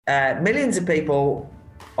Millions of people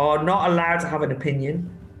are not allowed to have an opinion,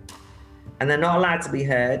 and they're not allowed to be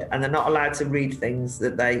heard, and they're not allowed to read things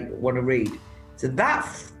that they want to read. So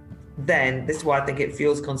then this is why I think it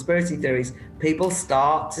fuels conspiracy theories. People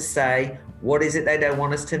start to say, what is it they don't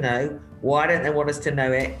want us to know? Why don't they want us to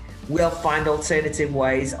know it? We'll find alternative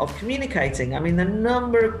ways of communicating. I mean, the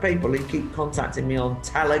number of people who keep contacting me on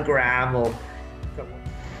Telegram or...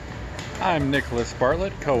 I'm Nicholas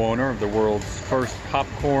Bartlett, co-owner of the world's first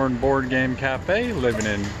popcorn board game cafe, living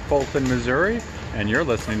in Fulton, Missouri, and you're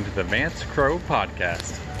listening to the Vance Crowe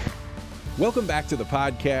Podcast. Welcome back to the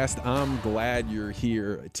podcast. I'm glad you're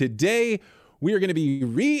here. Today, we are going to be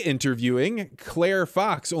re-interviewing Claire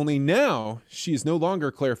Fox, only now she is no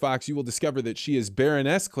longer Claire Fox. You will discover that she is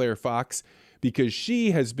Baroness Claire Fox because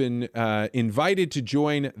she has been invited to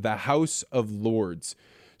join the House of Lords.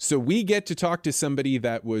 So we get to talk to somebody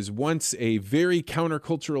that was once a very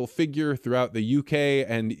countercultural figure throughout the UK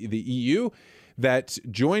and the EU that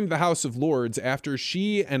joined the House of Lords after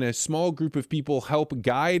she and a small group of people help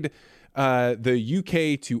guide the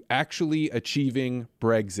UK to actually achieving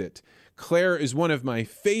Brexit. Claire is one of my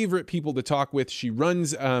favorite people to talk with. She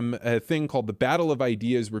runs a thing called the Battle of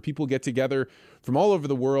Ideas, where people get together from all over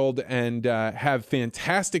the world and have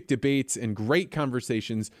fantastic debates and great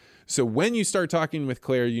conversations. So when you start talking with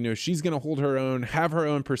Claire, you know she's going to hold her own, have her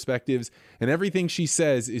own perspectives, and everything she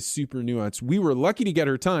says is super nuanced. We were lucky to get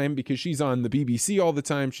her time because she's on the BBC all the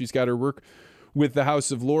time. She's got her work with the House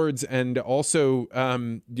of Lords and also,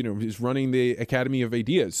 is running the Academy of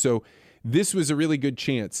Ideas. So this was a really good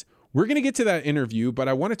chance. We're going to get to that interview, but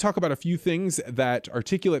I want to talk about a few things that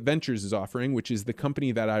Articulate Ventures is offering, which is the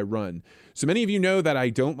company that I run. So many of you know that I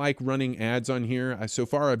don't like running ads on here. So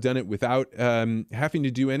far, I've done it without having to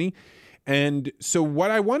do any. And so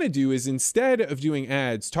what I want to do is, instead of doing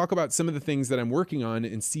ads, talk about some of the things that I'm working on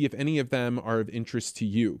and see if any of them are of interest to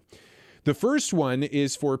you. The first one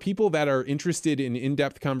is for people that are interested in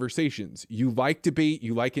in-depth conversations. You like debate,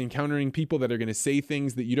 you like encountering people that are going to say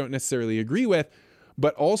things that you don't necessarily agree with,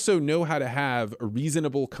 but also know how to have a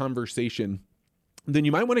reasonable conversation. Then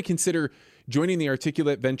you might want to consider joining the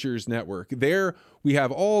Articulate Ventures Network. There we have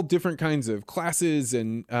all different kinds of classes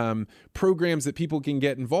and programs that people can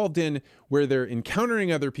get involved in where they're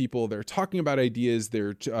encountering other people, they're talking about ideas,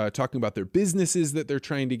 they're talking about their businesses that they're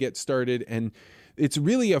trying to get started, and it's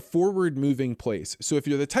really a forward-moving place. So if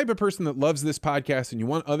you're the type of person that loves this podcast and you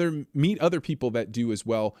want meet other people that do as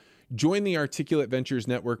well, join the Articulate Ventures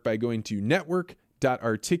Network by going to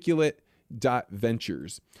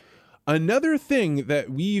network.articulate.ventures. Another thing that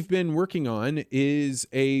we've been working on is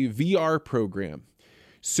a VR program.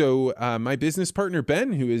 So my business partner,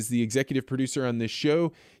 Ben, who is the executive producer on this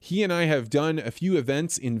show, he and I have done a few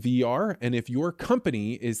events in VR. And if your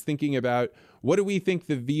company is thinking about what do we think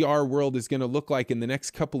the VR world is going to look like in the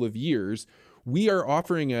next couple of years, we are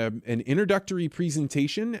offering an introductory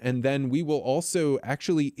presentation, and then we will also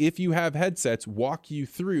actually, if you have headsets, walk you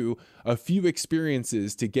through a few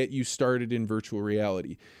experiences to get you started in virtual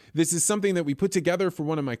reality. This is something that we put together for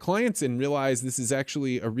one of my clients and realized this is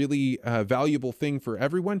actually a really valuable thing for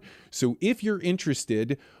everyone. So if you're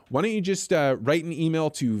interested, why don't you just write an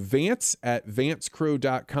email to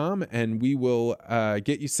vance@vancecrowe.com and we will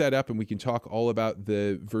get you set up and we can talk all about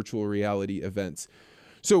the virtual reality events.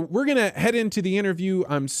 So we're going to head into the interview.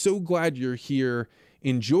 I'm so glad you're here.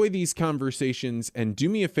 Enjoy these conversations and do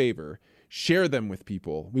me a favor, share them with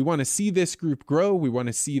people. We want to see this group grow. We want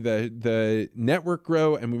to see the network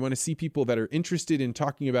grow, and we want to see people that are interested in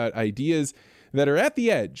talking about ideas that are at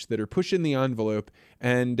the edge, that are pushing the envelope.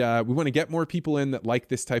 And we want to get more people in that like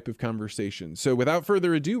this type of conversation. So without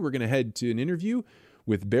further ado, we're going to head to an interview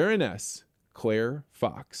with Baroness Claire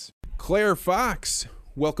Fox. Claire Fox,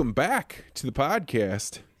 welcome back to the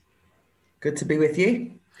podcast. Good to be with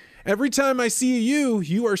you. Every time I see you,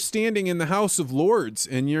 you are standing in the House of Lords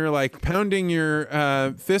and you're like pounding your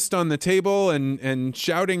fist on the table and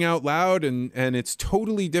shouting out loud, and it's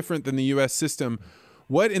totally different than the U.S. system.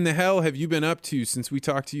 What in the hell have you been up to since we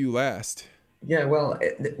talked to you last? Yeah, well,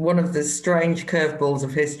 one of the strange curveballs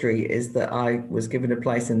of history is that I was given a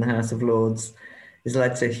place in the House of Lords. Has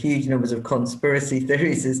led to huge numbers of conspiracy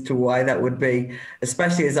theories as to why that would be,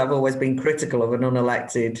 especially as I've always been critical of an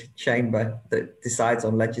unelected chamber that decides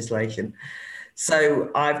on legislation.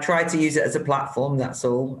 So I've tried to use it as a platform, that's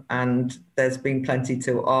all. And there's been plenty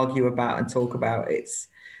to argue about and talk about. It's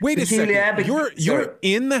Wait a second. You're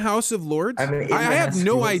in the House of Lords? I have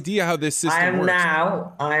no idea how this system works.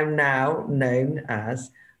 I am now known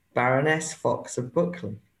as Baroness Fox of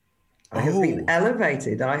Buckley. I have been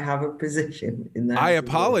elevated. I have a position in the House I of Lords.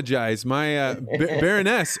 apologize, my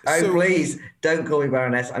Baroness. Oh, please don't call me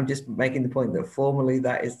Baroness. I'm just making the point that formally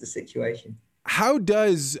that is the situation. How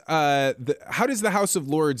does the House of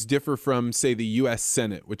Lords differ from, say, the U.S.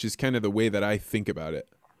 Senate, which is kind of the way that I think about it?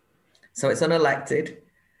 So it's unelected.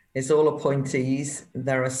 It's all appointees.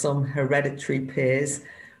 There are some hereditary peers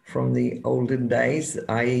from the olden days,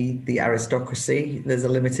 i.e. the aristocracy. There's a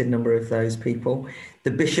limited number of those people.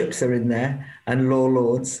 The bishops are in there and law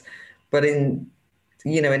lords. But in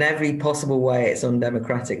every possible way, it's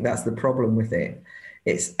undemocratic. That's the problem with it.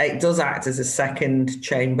 It does act as a second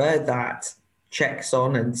chamber that checks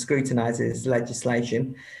on and scrutinizes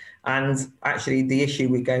legislation. And actually, the issue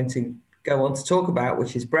we're going to go on to talk about,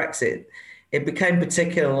 which is Brexit, it became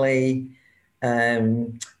particularly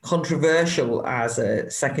controversial as a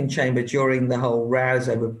second chamber during the whole rows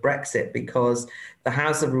over Brexit, because the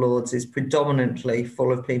House of Lords is predominantly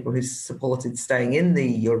full of people who supported staying in the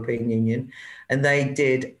European Union, and they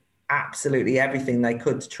did absolutely everything they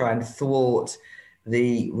could to try and thwart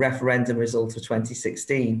the referendum result of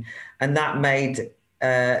 2016. And that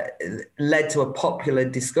led to a popular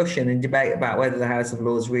discussion and debate about whether the House of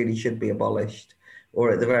Lords really should be abolished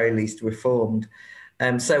or at the very least reformed.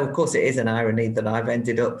 So, of course, it is an irony that I've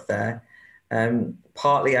ended up there,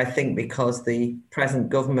 partly, I think, because the present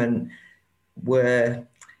government were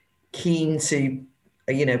keen to,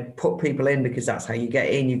 put people in because that's how you get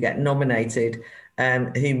in, you get nominated,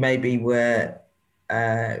 who maybe were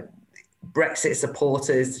Brexit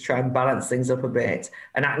supporters to try and balance things up a bit,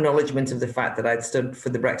 an acknowledgement of the fact that I'd stood for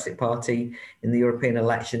the Brexit Party in the European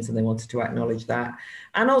elections, and they wanted to acknowledge that.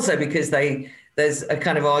 And also because there's a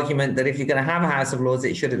kind of argument that if you're going to have a House of Lords,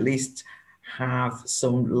 it should at least have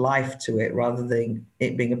some life to it, rather than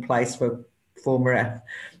it being a place for former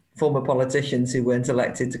politicians who weren't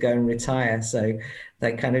elected to go and retire. So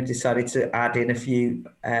they kind of decided to add in a few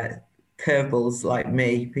curveballs like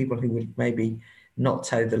me, people who would maybe not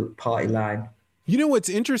toe the party line. You know what's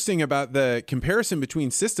interesting about the comparison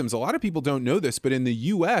between systems? A lot of people don't know this, but in the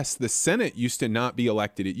U.S., the Senate used to not be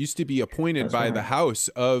elected. It used to be appointed by the House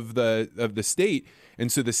of the state,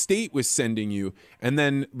 and so the state was sending you. And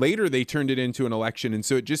then later they turned it into an election, and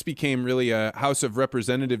so it just became really a House of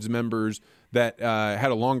Representatives members that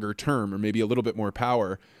had a longer term or maybe a little bit more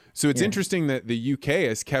power. So it's interesting that the U.K.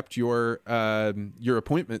 has kept your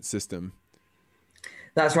appointment system.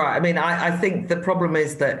 That's right. I mean, I think the problem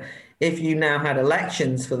is that if you now had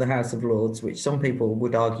elections for the House of Lords, which some people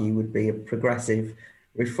would argue would be a progressive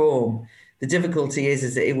reform, the difficulty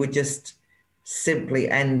is that it would just simply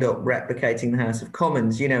end up replicating the House of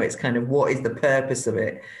Commons. It's kind of, what is the purpose of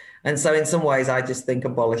it? And so in some ways, I just think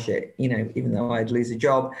abolish it, even though I'd lose a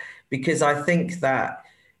job, because I think that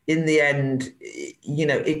in the end,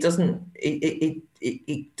 it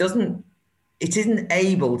isn't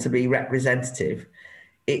able to be representative.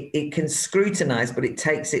 It can scrutinize, but it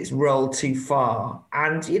takes its role too far.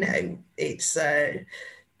 And, it's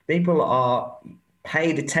people are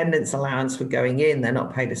paid attendance allowance for going in. They're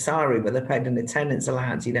not paid a salary, but they're paid an attendance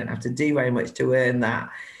allowance. You don't have to do very much to earn that.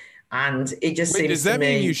 And it just seems to me... Does that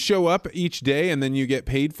mean you show up each day and then you get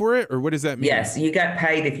paid for it? Or what does that mean? Yes, you get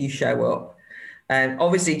paid if you show up.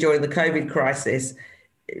 Obviously, during the COVID crisis,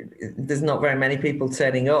 there's not very many people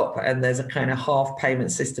turning up, and there's a kind of half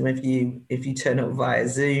payment system if you turn up via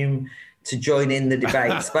Zoom to join in the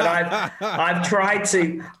debates. But I've tried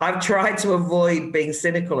to avoid being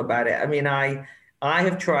cynical about it. I mean, I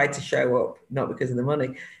have tried to show up, not because of the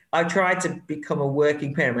money. I've tried to become a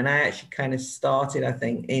working parent, and I actually kind of started, I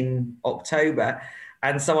think, in October.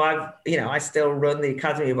 And so I still run the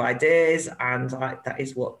Academy of Ideas, and that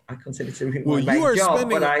is what I consider to be my main job. Well, you are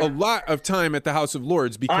spending a lot of time at the House of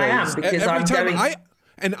Lords because I am, because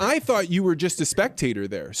I thought you were just a spectator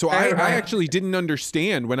there. So I actually didn't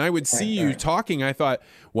understand. When I would see you talking, I thought,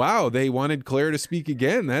 wow, they wanted Claire to speak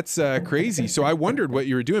again. That's crazy. So I wondered what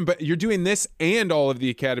you were doing. But you're doing this and all of the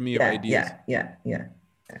Academy of Ideas. Yeah.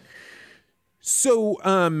 So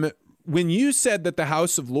when you said that the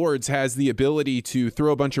House of Lords has the ability to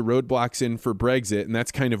throw a bunch of roadblocks in for Brexit, and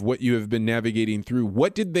that's kind of what you have been navigating through,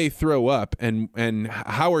 what did they throw up, and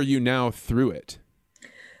how are you now through it?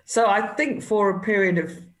 So I think for a period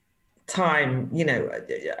of time,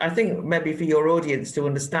 I think maybe for your audience to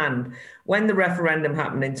understand, when the referendum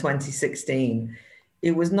happened in 2016,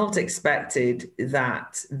 it was not expected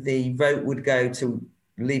that the vote would go to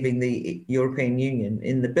leaving the European Union.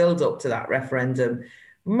 In the build-up to that referendum,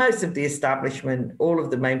 most of the establishment, all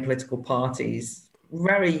of the main political parties,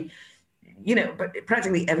 very but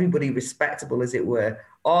practically everybody respectable, as it were,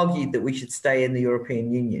 argued that we should stay in the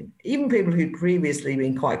European Union. Even people who'd previously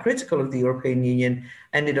been quite critical of the European Union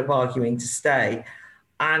ended up arguing to stay.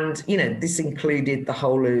 And, this included the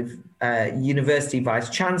whole of university vice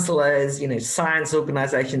chancellors, science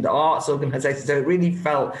organizations, arts organizations. So it really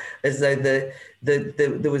felt as though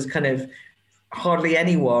there was kind of hardly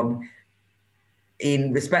anyone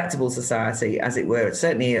in respectable society, as it were,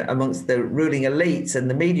 certainly amongst the ruling elites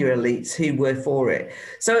and the media elites who were for it.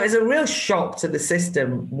 So it was a real shock to the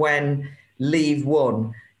system when Leave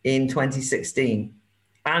won in 2016.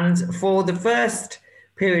 And for the first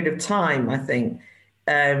period of time, I think,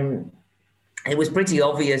 it was pretty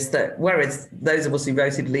obvious that whereas those of us who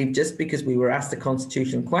voted Leave just because we were asked a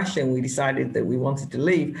constitutional question, we decided that we wanted to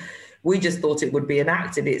leave, we just thought it would be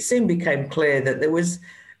enacted. It soon became clear that there was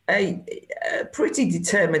a pretty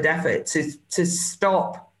determined effort to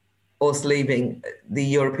stop us leaving the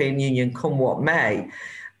European Union come what may,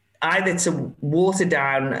 either to water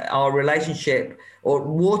down our relationship or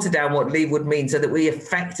water down what Leave would mean so that we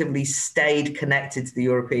effectively stayed connected to the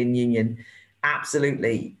European Union,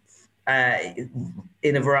 absolutely,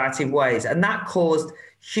 in a variety of ways. And that caused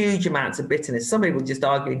huge amounts of bitterness. Some people just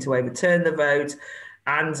arguing to overturn the vote.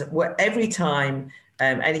 And every time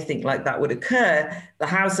anything like that would occur, the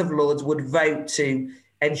House of Lords would vote to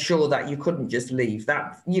ensure that you couldn't just leave.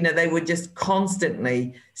 That, they were just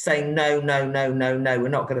constantly saying, no, no, no, no, no, we're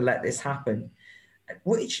not going to let this happen,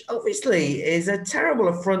 which obviously is a terrible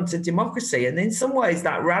affront to democracy. And in some ways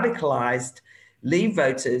that radicalized Leave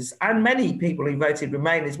voters and many people who voted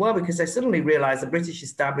Remain as well, because they suddenly realized the British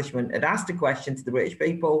establishment had asked a question to the British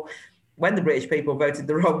people. When the British people voted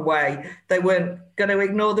the wrong way, they weren't going to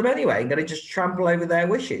ignore them anyway, going to just trample over their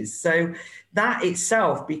wishes. So that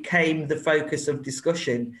itself became the focus of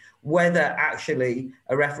discussion, whether actually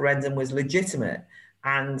a referendum was legitimate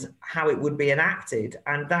and how it would be enacted.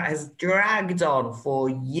 And that has dragged on for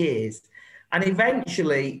years. And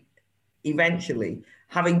eventually,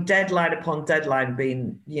 having deadline upon deadline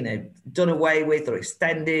been, done away with or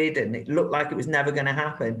extended, and it looked like it was never going to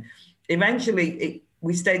happen, eventually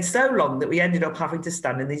we stayed so long that we ended up having to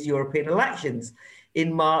stand in these European elections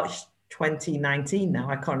in March 2019. Now,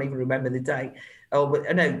 I can't even remember the date. Oh,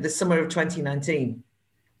 but no, the summer of 2019.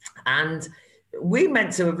 And we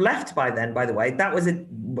meant to have left by then, by the way. That was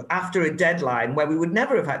after a deadline where we would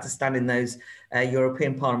never have had to stand in those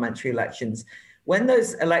European parliamentary elections. When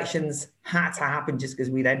those elections had to happen just because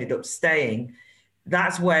we'd ended up staying,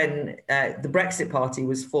 that's when the Brexit Party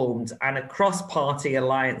was formed, and a cross-party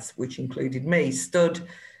alliance, which included me, stood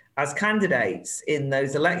as candidates in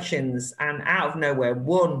those elections, and out of nowhere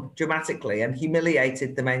won dramatically and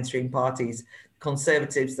humiliated the mainstream parties.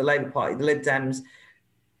 Conservatives, the Labour Party, the Lib Dems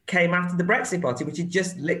came after the Brexit Party, which had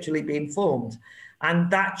just literally been formed.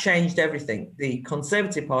 And that changed everything. The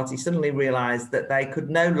Conservative Party suddenly realised that they could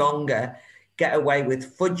no longer get away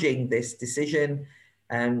with fudging this decision.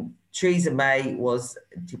 Theresa May was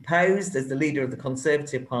deposed as the leader of the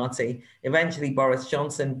Conservative Party. Eventually, Boris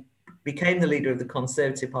Johnson became the leader of the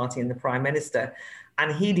Conservative Party and the Prime Minister.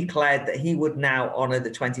 And he declared that he would now honour the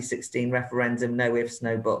 2016 referendum, no ifs,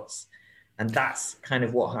 no buts. And that's kind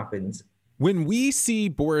of what happened. When we see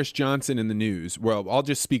Boris Johnson in the news, well, I'll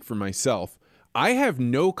just speak for myself. I have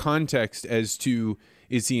no context as to,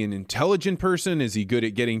 is he an intelligent person? Is he good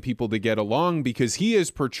at getting people to get along? Because he is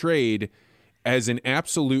portrayed as an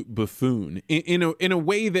absolute buffoon in a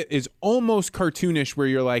way that is almost cartoonish, where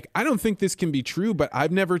you're like, I don't think this can be true, but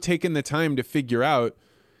I've never taken the time to figure out,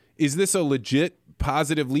 is this a legit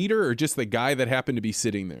positive leader or just the guy that happened to be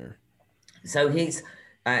sitting there? So he's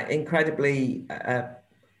incredibly,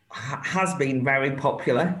 has been very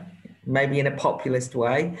popular, maybe in a populist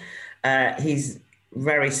way. He's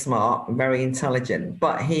very smart, very intelligent,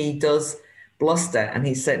 but he does bluster, and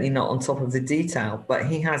he's certainly not on top of the detail, but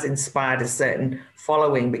he has inspired a certain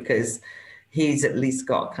following because he's at least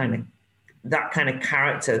got that kind of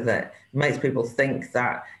character that makes people think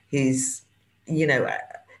that he's,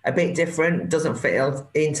 a bit different, doesn't fit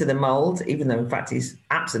into the mold, even though in fact he's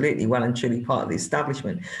absolutely well and truly part of the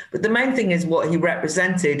establishment. But the main thing is what he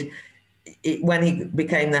represented when he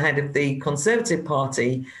became the head of the Conservative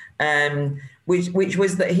Party, which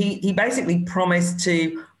was that he basically promised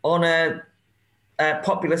to honour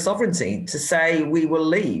popular sovereignty, to say we will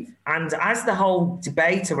leave. And as the whole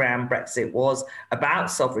debate around Brexit was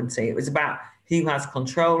about sovereignty, it was about who has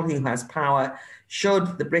control, who has power.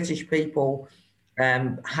 Should the British people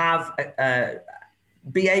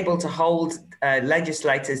be able to hold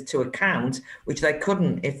legislators to account, which they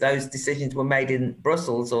couldn't if those decisions were made in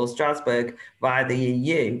Brussels or Strasbourg via the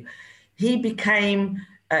EU. He became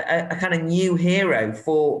a kind of new hero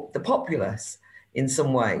for the populace in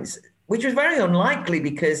some ways, which was very unlikely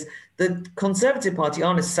because the Conservative Party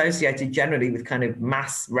aren't associated generally with kind of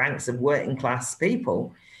mass ranks of working class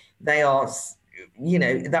people. They are,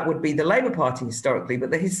 that would be the Labour Party historically,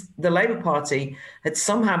 but the Labour Party had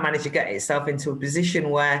somehow managed to get itself into a position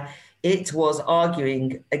where it was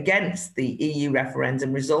arguing against the EU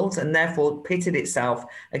referendum result and therefore pitted itself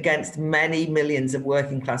against many millions of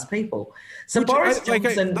working class people. So Boris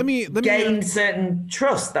Johnson gained certain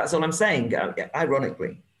trust. That's all I'm saying,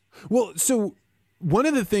 ironically. Well, so one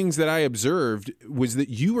of the things that I observed was that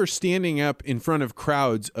you were standing up in front of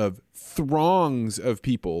crowds of throngs of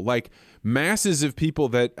people, like masses of people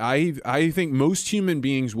that I think most human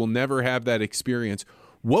beings will never have that experience.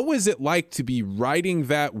 What was it like to be riding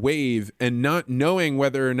that wave and not knowing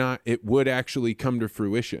whether or not it would actually come to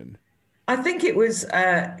fruition? I think it was,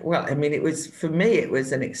 for me, it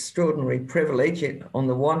was an extraordinary privilege on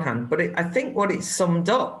the one hand, but I think what it summed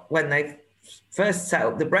up when they first set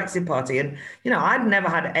up the Brexit Party, and, I'd never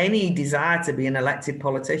had any desire to be an elected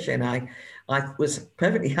politician. I was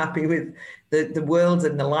perfectly happy with the world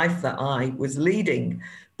and the life that I was leading.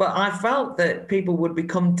 But I felt that people would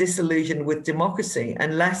become disillusioned with democracy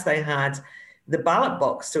unless they had the ballot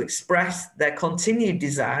box to express their continued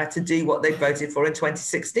desire to do what they voted for in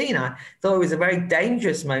 2016. I thought it was a very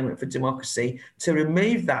dangerous moment for democracy to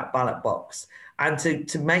remove that ballot box and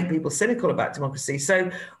to make people cynical about democracy. So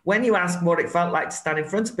when you ask what it felt like to stand in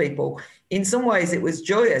front of people, in some ways it was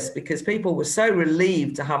joyous because people were so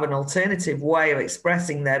relieved to have an alternative way of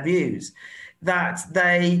expressing their views that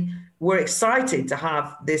they were excited to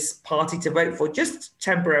have this party to vote for just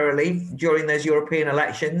temporarily during those European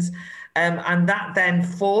elections. And that then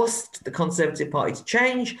forced the Conservative Party to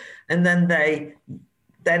change. And then they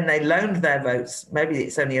loaned their votes. Maybe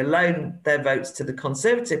it's only a loan, their votes to the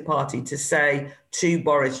Conservative Party to say to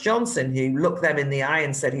Boris Johnson, who looked them in the eye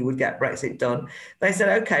and said he would get Brexit done. They said,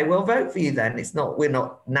 OK, we'll vote for you then. We're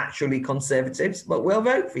not naturally conservatives, but we'll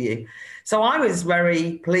vote for you. So I was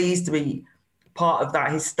very pleased to be part of that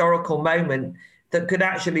historical moment that could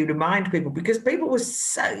actually remind people, because people were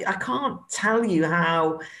I can't tell you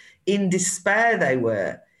how in despair they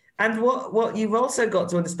were. And what you've also got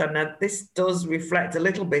to understand now, this does reflect a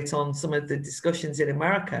little bit on some of the discussions in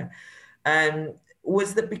America,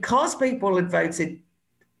 was that because people had voted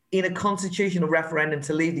in a constitutional referendum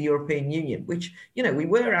to leave the European Union, which, we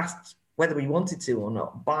were asked whether we wanted to or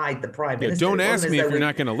not by the Prime Minister. Don't ask me if you're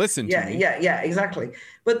not going to listen to me. Yeah, exactly.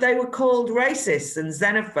 But they were called racists and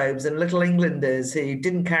xenophobes and little Englanders who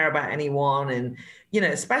didn't care about anyone. And,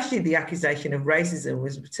 especially the accusation of racism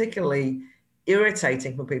was particularly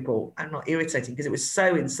irritating for people. And not irritating because it was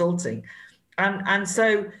so insulting. And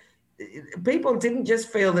so people didn't just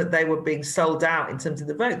feel that they were being sold out in terms of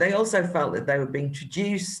the vote. They also felt that they were being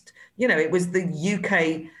traduced. It was the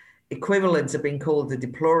UK equivalent of being called the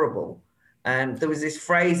deplorable. There was this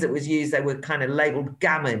phrase that was used, they were kind of labeled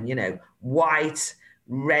gammon, white,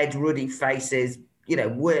 red, ruddy faces,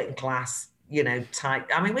 working class, type.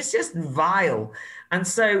 I mean, it was just vile. And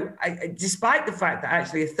so despite the fact that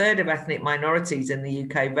actually a third of ethnic minorities in the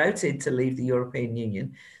UK voted to leave the European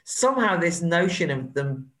Union, somehow this notion of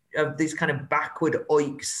them, of these kind of backward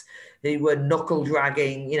oiks who were knuckle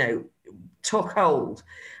dragging, took hold.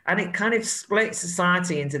 And it kind of split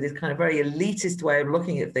society into this kind of very elitist way of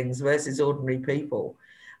looking at things versus ordinary people.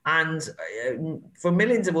 And for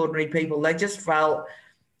millions of ordinary people, they just felt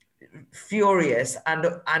furious and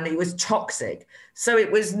it was toxic. So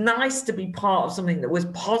it was nice to be part of something that was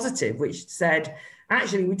positive, which said,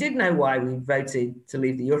 actually, we did know why we voted to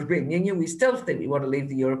leave the European Union. We still think we want to leave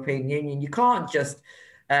the European Union. You can't just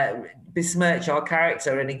besmirch our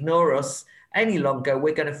character and ignore us any longer.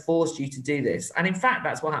 We're going to force you to do this. And in fact,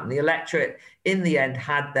 that's what happened. The electorate in the end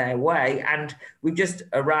had their way. And we've just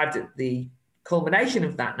arrived at the culmination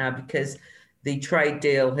of that now because the trade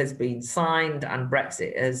deal has been signed and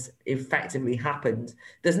Brexit has effectively happened.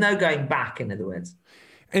 There's no going back, in other words.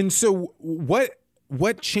 And so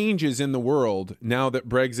what changes in the world now that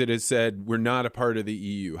Brexit has said we're not a part of the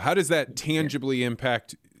EU? How does that tangibly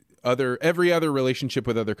impact every other relationship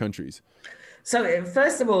with other countries? So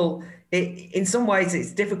first of all, in some ways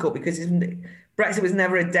it's difficult because Brexit was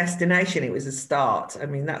never a destination, it was a start. I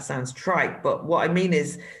mean, that sounds trite, but what I mean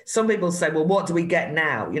is some people say, well, what do we get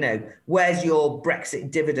now? Where's your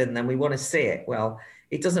Brexit dividend? Then we want to see it. Well,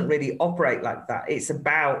 it doesn't really operate like that. It's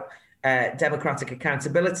about democratic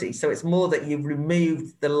accountability. So it's more that you've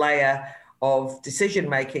removed the layer of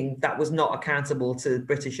decision-making that was not accountable to the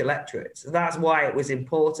British electorate. So that's why it was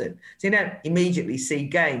important. So you don't immediately see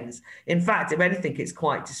gains. In fact, if anything, it's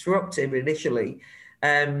quite disruptive initially.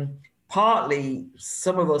 partly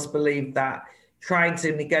some of us believe that trying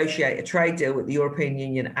to negotiate a trade deal with the European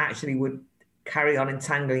Union actually would carry on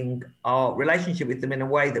entangling our relationship with them in a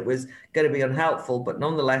way that was going to be unhelpful. But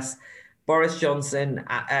nonetheless, Boris Johnson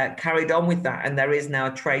carried on with that, and there is now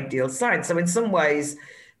a trade deal signed. So in some ways,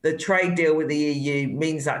 the trade deal with the EU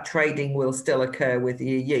means that trading will still occur with the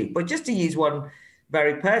EU. But just to use one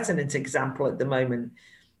very pertinent example at the moment,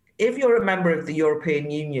 if you're a member of the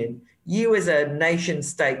European Union, you as a nation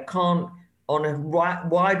state can't, on a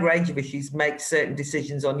wide range of issues, make certain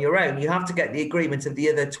decisions on your own. You have to get the agreement of the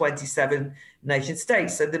other 27 nation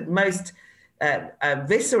states. So the most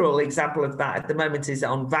visceral example of that at the moment is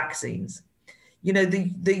on vaccines. You know,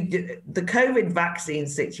 the COVID vaccine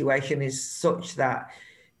situation is such that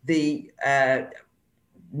the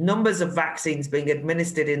numbers of vaccines being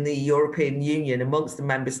administered in the European Union amongst the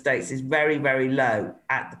member states is very, very low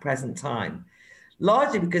at the present time,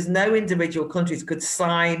 largely because no individual countries could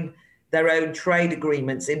sign their own trade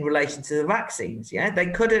agreements in relation to the vaccines. Yeah, they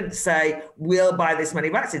couldn't say we'll buy this many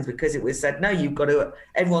vaccines because it was said no,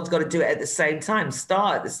 everyone's got to do it at the same time,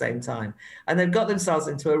 start at the same time, and they've got themselves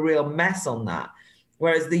into a real mess on that.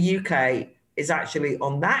 Whereas the UK is actually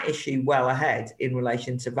on that issue well ahead in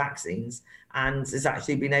relation to vaccines, and has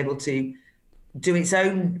actually been able to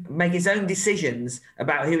make its own decisions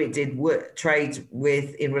about who it did trade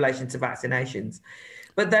with in relation to vaccinations.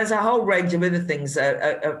 But there's a whole range of other things.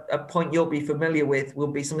 A point you'll be familiar with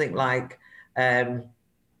will be something like the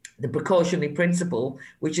precautionary principle,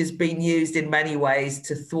 which has been used in many ways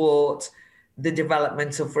to thwart the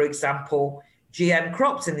development of, for example, GM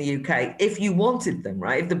crops in the UK. If you wanted them,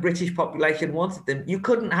 right? If the British population wanted them, you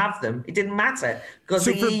couldn't have them. It didn't matter because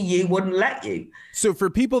the EU wouldn't let you. So for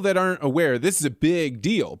people that aren't aware, this is a big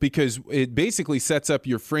deal because it basically sets up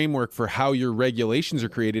your framework for how your regulations are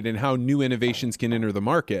created and how new innovations can enter the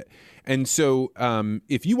market. And so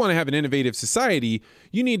if you want to have an innovative society,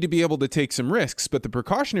 you need to be able to take some risks. But the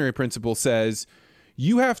precautionary principle says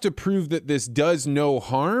you have to prove that this does no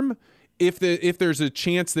harm if there's a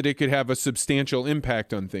chance that it could have a substantial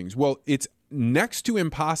impact on things. Well, it's next to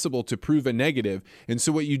impossible to prove a negative. And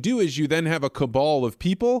so what you do is you then have a cabal of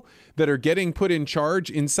people that are getting put in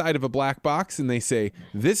charge inside of a black box, and they say,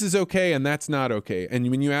 this is okay and that's not okay. And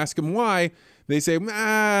when you ask them why, they say,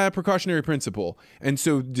 precautionary principle. And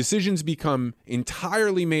so decisions become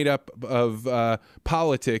entirely made up of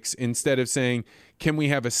politics instead of saying, can we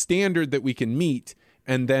have a standard that we can meet?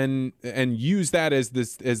 And use that as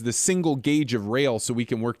the single gauge of rail so we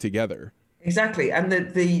can work together. Exactly, and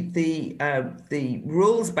the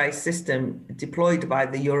rules-based system deployed by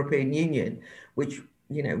the European Union, which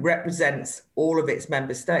represents all of its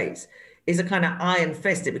member states, is a kind of iron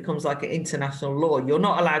fist. It becomes like an international law. You're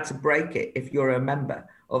not allowed to break it if you're a member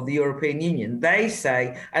of the European Union. They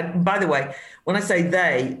say, and by the way, when I say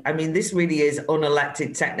they, I mean this really is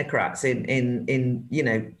unelected technocrats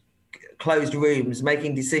in closed rooms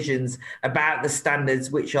making decisions about the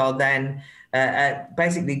standards which are then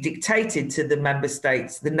basically dictated to the member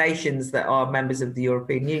states, the nations that are members of the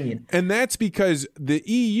European Union. And that's because the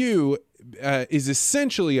EU is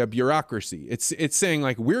essentially a bureaucracy. It's saying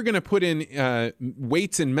like we're going to put in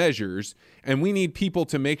weights and measures, and we need people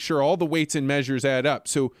to make sure all the weights and measures add up.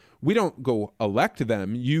 So we don't go elect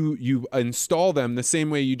them. You install them the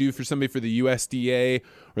same way you do for somebody for the USDA,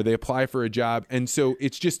 or they apply for a job. And so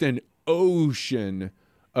it's just an ocean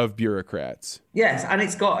of bureaucrats. Yes, and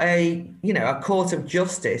it's got a court of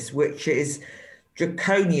justice which is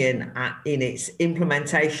draconian in its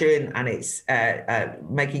implementation, and it's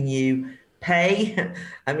making you pay.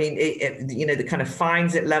 I mean, the kind of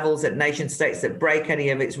fines it levels at nation states that break any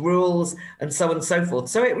of its rules, and so on and so forth.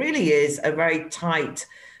 So it really is a very tight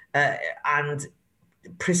and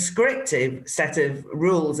prescriptive set of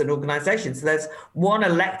rules and organizations. So there's one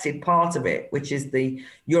elected part of it, which is the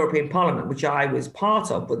European Parliament, which I was part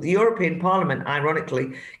of. But the European Parliament,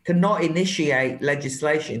 ironically, cannot initiate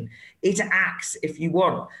legislation. It acts, if you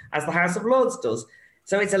want, as the House of Lords does.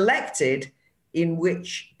 So it's elected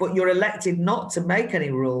but you're elected not to make any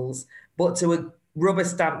rules, but to rubber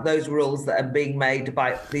stamp those rules that are being made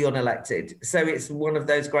by the unelected. So it's one of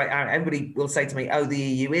those great, everybody will say to me, oh, the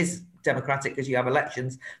EU is democratic because you have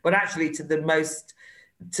elections, but actually to the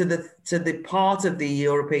part of the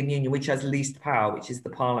European Union which has least power, which is the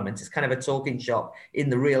Parliament. It's kind of a talking shop in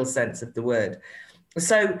the real sense of the word.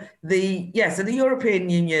 So the European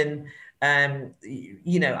Union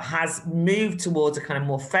has moved towards a kind of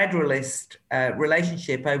more federalist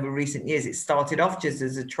relationship over recent years. It started off just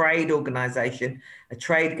as a trade organization, a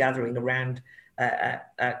trade gathering around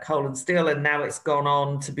coal and steel, and now it's gone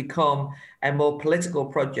on to become a more political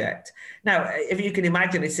project. Now, if you can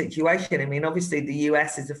imagine a situation, I mean, obviously the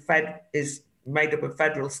US is made up of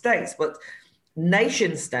federal states, but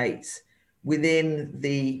nation states within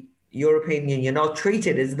the European Union are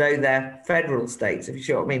treated as though they're federal states, if you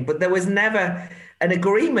see what I mean. But there was never an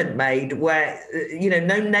agreement made where,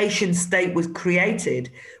 no nation state was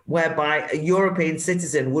created whereby a European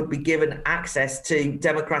citizen would be given access to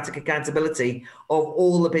democratic accountability of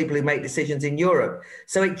all the people who make decisions in Europe.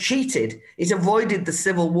 So it cheated. It avoided the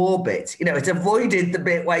Civil War bit. It avoided the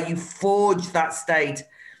bit where you forge that state,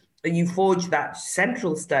 you forge that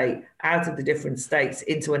central state out of the different states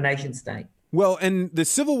into a nation state. Well, and the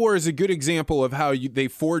Civil War is a good example of how they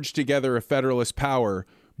forged together a federalist power.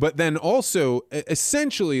 But then also,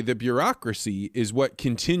 essentially, the bureaucracy is what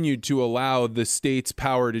continued to allow the state's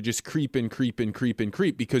power to just creep and creep and creep and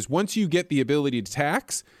creep. Because once you get the ability to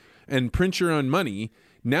tax and print your own money,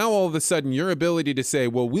 now all of a sudden your ability to say,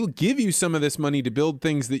 well, we'll give you some of this money to build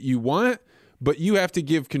things that you want, but you have to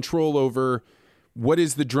give control over what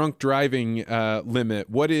is the drunk driving limit,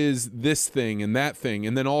 what is this thing and that thing,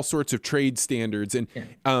 and then all sorts of trade standards. And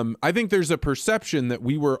I think there's a perception that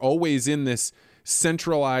we were always in this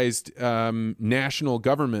centralized national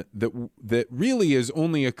government that really has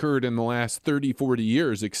only occurred in the last 30, 40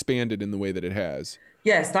 years, expanded in the way that it has.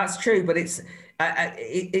 Yes, that's true. But it's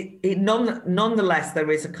nonetheless,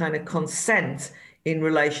 there is a kind of consent in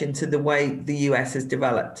relation to the way the US has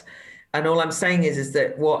developed. And all I'm saying is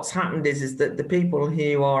that what's happened is that the people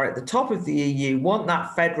who are at the top of the EU want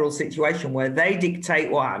that federal situation where they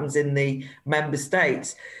dictate what happens in the member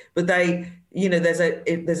states. But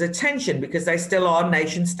there's a tension because they still are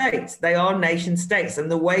nation states. They are nation states.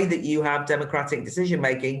 And the way that you have democratic decision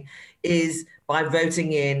making is by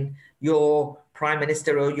voting in your prime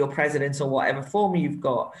minister or your president or whatever form you've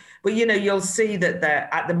got. But, you'll see that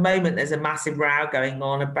at the moment, there's a massive row going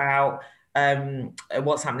on about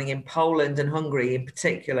what's happening in Poland and Hungary in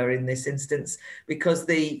particular in this instance, because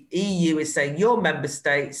the EU is saying your member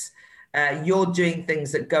states, you're doing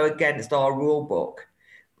things that go against our rule book.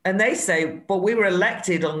 And they say, but we were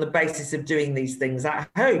elected on the basis of doing these things at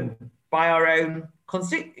home by our own,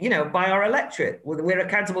 by our electorate. We're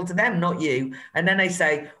accountable to them, not you. And then they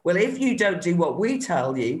say, well, if you don't do what we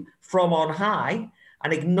tell you from on high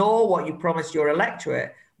and ignore what you promised your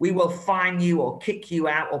electorate, we will fine you or kick you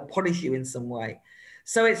out or punish you in some way.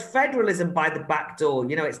 So it's federalism by the back door.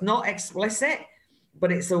 It's not explicit,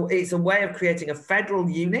 but it's a way of creating a federal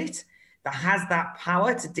unit that has that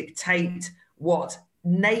power to dictate what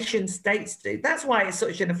nation states do. That's why it's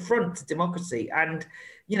such an affront to democracy. And,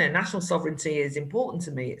 national sovereignty is important to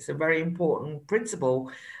me. It's a very important principle.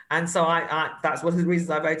 And so that's one of the reasons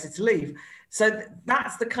I voted to leave. So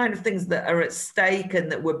that's the kind of things that are at stake and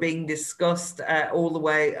that were being discussed all the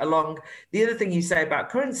way along. The other thing you say about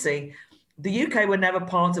currency, the UK were never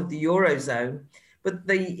part of the Eurozone, but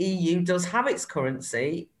the EU does have its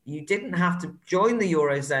currency. You didn't have to join the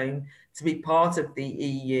Eurozone to be part of the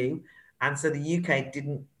EU. And so the UK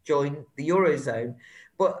didn't join the Eurozone.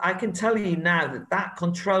 But I can tell you now that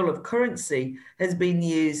control of currency has been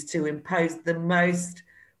used to impose the most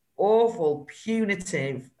awful,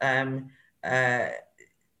 punitive,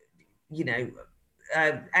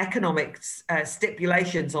 economic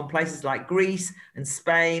stipulations on places like Greece and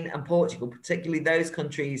Spain and Portugal, particularly those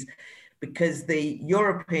countries, because the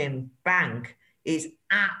European Bank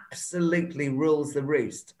absolutely rules the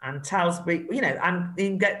roost and tells people, and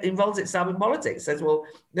involves itself in politics, says, well,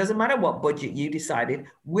 it doesn't matter what budget you decided,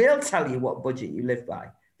 we'll tell you what budget you live by.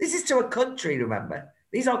 This is to a country, remember.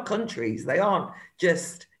 These are countries. They aren't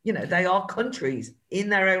just, they are countries in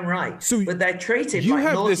their own right, but they're treated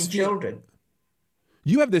like naughty children.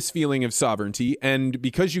 You have this feeling of sovereignty, and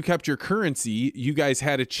because you kept your currency, you guys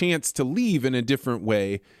had a chance to leave in a different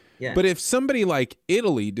way. Yeah. But if somebody like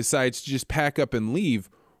Italy decides to just pack up and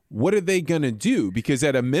leave, what are they going to do? Because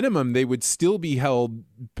at a minimum, they would still be held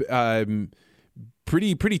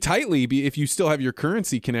pretty tightly if you still have your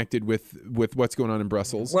currency connected with what's going on in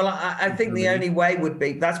Brussels. Well, I think the only way would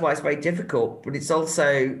be, that's why it's very difficult, but it's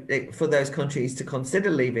also for those countries to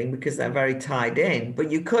consider leaving because they're very tied in.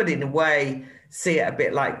 But you could, in a way, see it a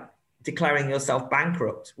bit like declaring yourself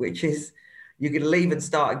bankrupt, which is you could leave and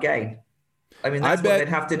start again. I mean, that's what they'd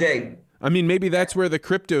have to do. I mean, maybe that's where the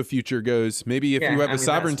crypto future goes. Maybe if you have a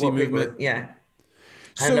sovereignty movement.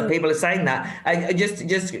 And people are saying that.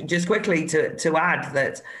 Just quickly to add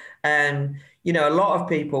that, a lot of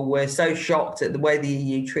people were so shocked at the way the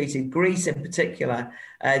EU treated Greece in particular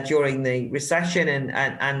during the recession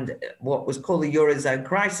and what was called the Eurozone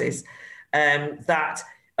crisis, that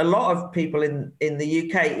a lot of people in the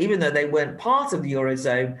UK, even though they weren't part of the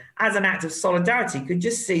Eurozone, as an act of solidarity, could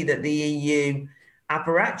just see that the EU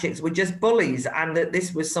apparatchiks were just bullies, and that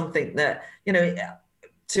this was something that,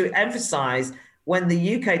 to emphasize, when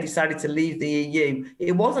the UK decided to leave the EU,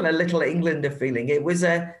 it wasn't a little Englander feeling. It was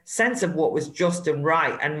a sense of what was just and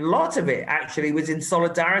right. And a lot of it actually was in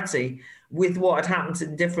solidarity with what had happened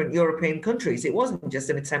in different European countries. It wasn't just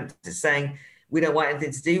an attempt to saying, we don't want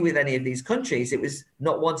anything to do with any of these countries. It was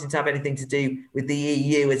not wanting to have anything to do with the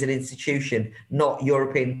EU as an institution, not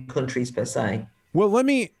European countries per se. Well,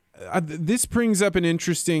 this brings up an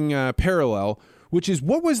interesting parallel, which is,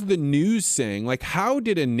 what was the news saying? Like, how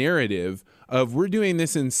did a narrative of we're doing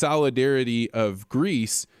this in solidarity of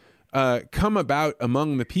Greece come about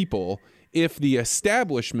among the people if the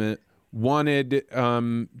establishment wanted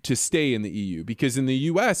to stay in the EU? Because in the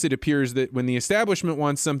US, it appears that when the establishment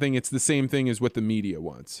wants something, it's the same thing as what the media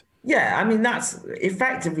wants. Yeah, I mean, that's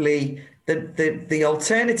effectively the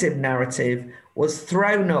alternative narrative was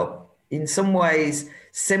thrown up in some ways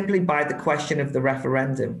simply by the question of the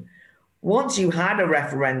referendum. Once you had a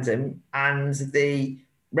referendum and the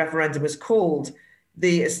referendum was called,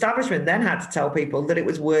 the establishment then had to tell people that it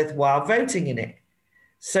was worthwhile voting in it.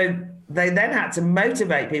 So they then had to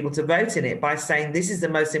motivate people to vote in it by saying, this is the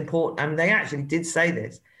most important, and they actually did say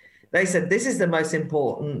this. They said, this is the most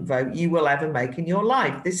important vote you will ever make in your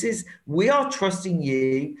life. We are trusting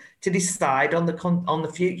you to decide on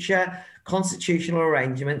the future constitutional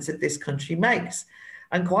arrangements that this country makes.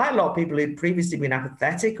 And quite a lot of people who'd previously been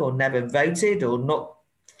apathetic or never voted or not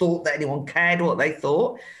thought that anyone cared what they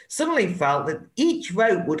thought, suddenly felt that each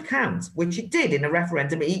vote would count, which it did in a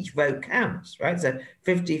referendum. Each vote counts, right? It's a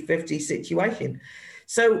 50-50 situation.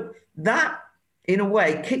 So that, in a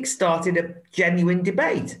way, kick-started a genuine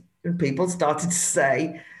debate. And people started to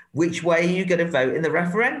say, which way are you going to vote in the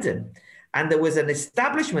referendum? And there was an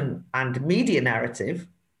establishment and media narrative,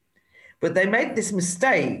 but they made this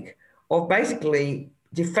mistake of basically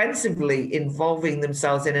defensively involving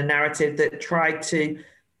themselves in a narrative that tried to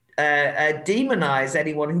demonize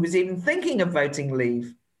anyone who was even thinking of voting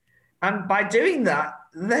leave. And by doing that,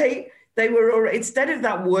 they were, instead of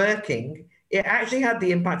that working, it actually had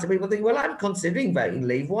the impact of people thinking, well, I'm considering voting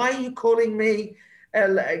leave. Why are you calling me?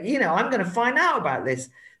 I'm going to find out about this.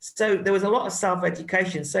 So there was a lot of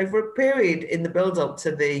self-education. So for a period in the build-up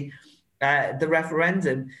to the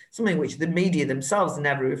referendum, something which the media themselves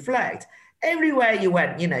never reflect, everywhere you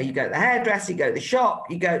went, you go to the hairdresser, you go to the shop,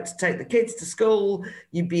 you go to take the kids to school,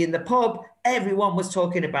 you'd be in the pub, everyone was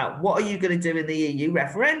talking about, what are you going to do in the EU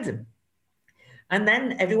referendum? And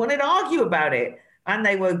then everyone would argue about it. And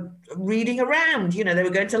they were reading around, they were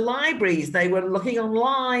going to libraries, they were looking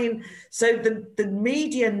online. So the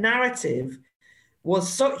media narrative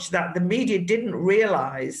was such that the media didn't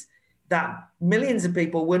realize that millions of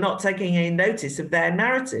people were not taking any notice of their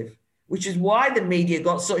narrative, which is why the media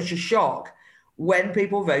got such a shock when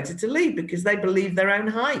people voted to leave, because they believed their own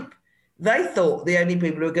hype. They thought the only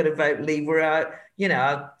people who were going to vote leave were a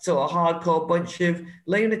sort of hardcore bunch of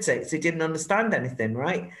lunatics who didn't understand anything,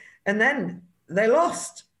 right? And then they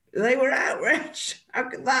lost. They were outraged. How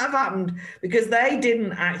could that have happened? Because they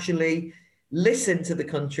didn't actually listen to the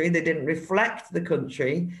country. They didn't reflect the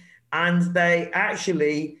country. And they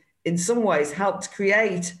actually, in some ways, helped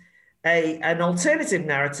create an alternative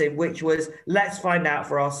narrative, which was, let's find out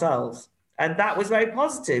for ourselves. And that was very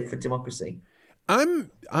positive for democracy. I'm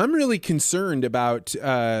really concerned about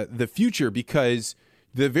the future, because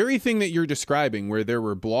the very thing that you're describing, where there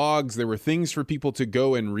were blogs, there were things for people to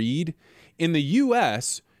go and read, in the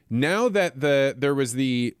US, now that there was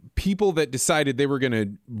the people that decided they were going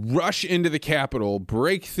to rush into the Capitol,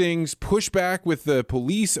 break things, push back with the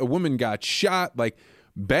police, a woman got shot, like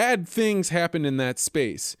bad things happened in that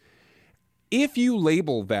space. If you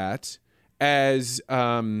label that as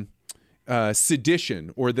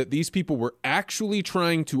sedition, or that these people were actually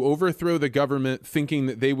trying to overthrow the government, thinking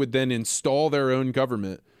that they would then install their own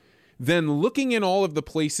government, then looking in all of the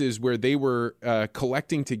places where they were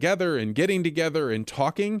collecting together and getting together and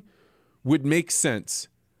talking would make sense.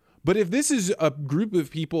 But if this is a group of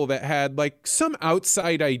people that had like some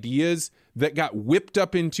outside ideas that got whipped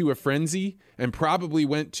up into a frenzy and probably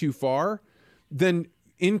went too far, then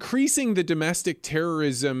increasing the domestic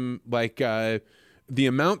terrorism, like the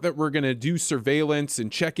amount that we're going to do surveillance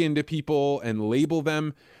and check into people and label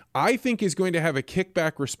them, I think is going to have a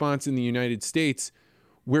kickback response in the United States,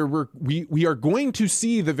 where we are going to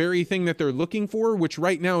see the very thing that they're looking for, which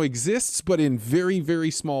right now exists, but in very,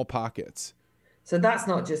 very small pockets. So that's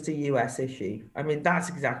not just a US issue. I mean, that's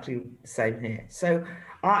exactly the same here. So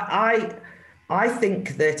I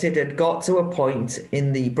think that it had got to a point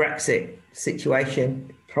in the Brexit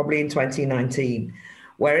situation, probably in 2019,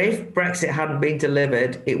 where if Brexit hadn't been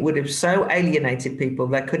delivered, it would have so alienated people,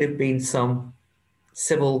 there could have been some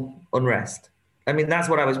civil unrest. I mean, that's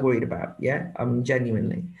what I was worried about. Yeah, I mean,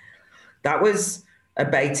 genuinely. That was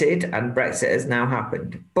abated and Brexit has now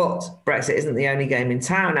happened. But Brexit isn't the only game in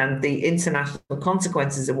town, and the international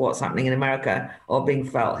consequences of what's happening in America are being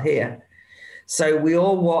felt here. So we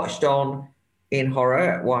all watched on in horror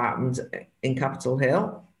at what happened in Capitol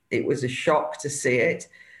Hill. It was a shock to see it.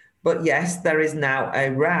 But yes, there is now a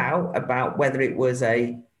row about whether it was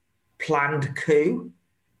a planned coup,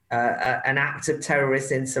 an act of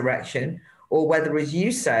terrorist insurrection, or whether, as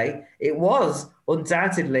you say, it was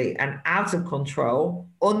undoubtedly an out of control,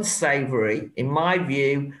 unsavory, in my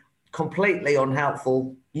view, completely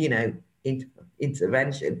unhelpful,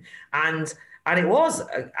 intervention. And it was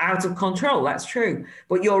out of control. That's true.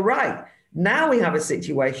 But you're right. Now we have a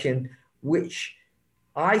situation which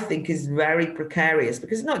I think is very precarious,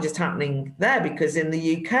 because it's not just happening there, because in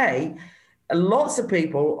the UK, lots of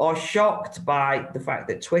people are shocked by the fact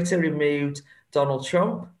that Twitter removed Donald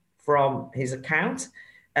Trump from his account.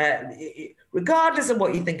 Regardless of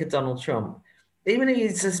what you think of Donald Trump, even if you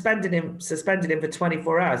suspended him for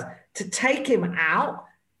 24 hours, to take him out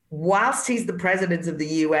whilst he's the president of the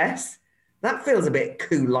US, that feels a bit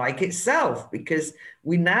coup-like itself, because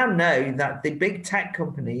we now know that the big tech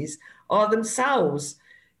companies are themselves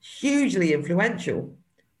hugely influential.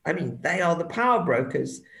 I mean, they are the power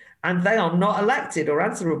brokers, and they are not elected or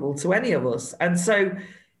answerable to any of us. And so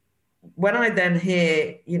when I then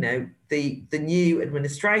hear, the new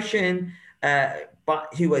administration,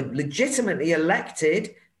 but who are legitimately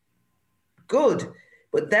elected, good.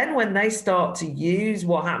 But then when they start to use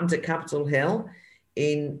what happened at Capitol Hill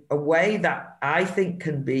in a way that I think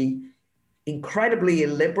can be incredibly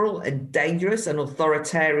illiberal and dangerous and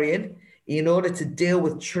authoritarian in order to deal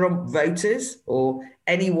with Trump voters or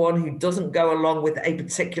anyone who doesn't go along with a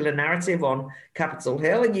particular narrative on Capitol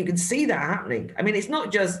Hill. And you can see that happening. I mean, it's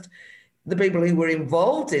not just the people who were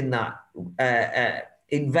involved in that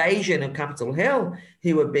invasion of Capitol Hill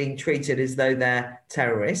who are being treated as though they're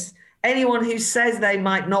terrorists. Anyone who says they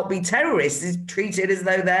might not be terrorists is treated as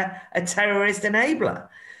though they're a terrorist enabler.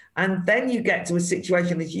 And then you get to a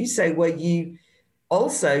situation, as you say, where you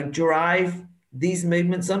also drive these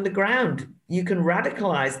movements underground. You can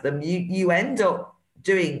radicalize them. You end up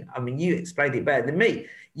doing, I mean, you explained it better than me.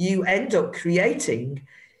 You end up creating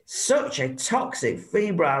such a toxic,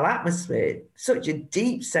 febrile atmosphere, such a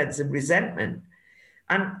deep sense of resentment.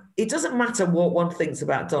 And it doesn't matter what one thinks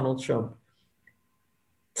about Donald Trump.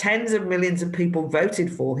 Tens of millions of people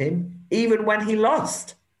voted for him, even when he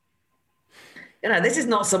lost. This is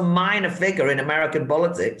not some minor figure in American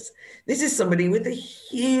politics. This is somebody with a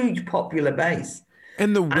huge popular base.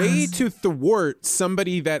 And the way to thwart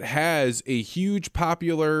somebody that has a huge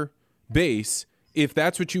popular base, if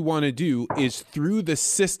that's what you want to do, is through the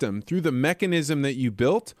system, through the mechanism that you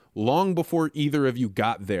built long before either of you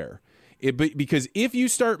got there. Because if you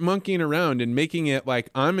start monkeying around and making it like,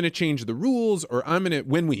 I'm going to change the rules, or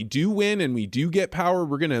when we do win and we do get power,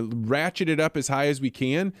 we're going to ratchet it up as high as we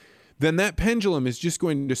can, then that pendulum is just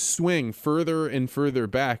going to swing further and further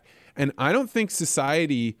back. And I don't think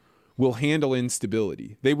society will handle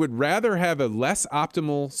instability. They would rather have a less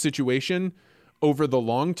optimal situation over the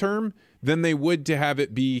long term than they would to have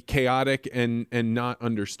it be chaotic and not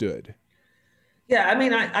understood. Yeah, I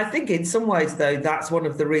mean, I think in some ways, though, that's one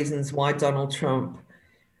of the reasons why Donald Trump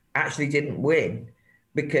actually didn't win,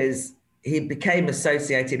 because he became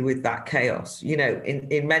associated with that chaos.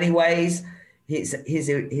 In many ways, his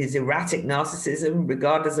erratic narcissism,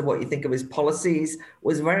 regardless of what you think of his policies,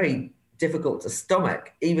 was very difficult to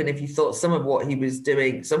stomach, even if you thought some of what he was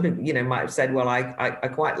doing. Some people, might have said, well, I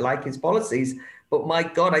quite like his policies, but my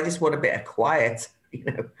God, I just want a bit of quiet.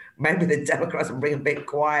 Maybe the Democrats will bring a bit of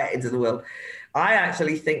quiet into the world. I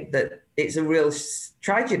actually think that it's a real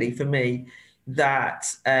tragedy for me that,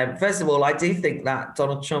 first of all, I do think that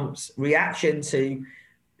Donald Trump's reaction to,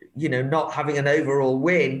 not having an overall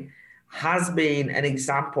win has been an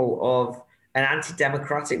example of an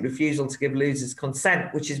anti-democratic refusal to give losers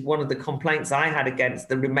consent, which is one of the complaints I had against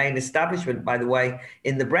the Remain establishment, by the way,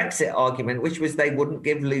 in the Brexit argument, which was they wouldn't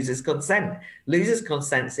give losers consent. Losers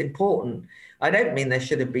consent's important. I don't mean there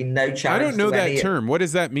should have been no challenge. I don't know that term. What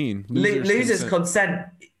does that mean? Losers consent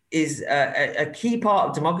is a key part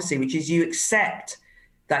of democracy, which is you accept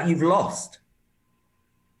that you've lost.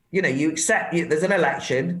 You accept, there's an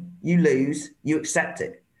election, you lose, you accept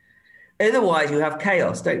it. Otherwise, you have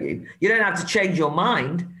chaos, don't you? You don't have to change your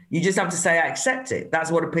mind. You just have to say, I accept it.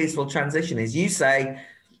 That's what a peaceful transition is. You say,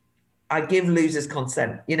 I give losers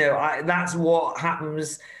consent. That's what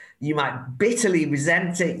happens You might bitterly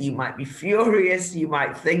resent it. You might be furious. You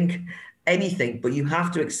might think anything, but you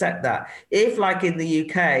have to accept that. If, like in the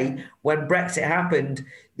UK, when Brexit happened,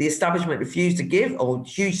 the establishment refused to give, or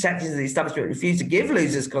huge sections of the establishment refused to give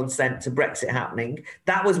losers' consent to Brexit happening,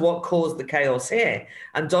 that was what caused the chaos here.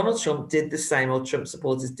 And Donald Trump did the same, or Trump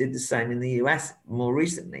supporters did the same in the US more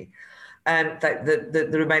recently. The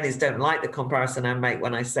Remainers don't like the comparison I make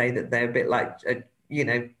when I say that they're a bit like,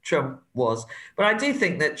 Trump was. But I do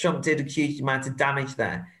think that Trump did a huge amount of damage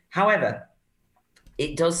there. However,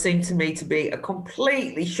 it does seem to me to be a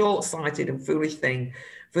completely short-sighted and foolish thing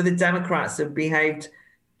for the Democrats to have behaved,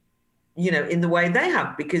 in the way they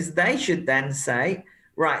have, because they should then say,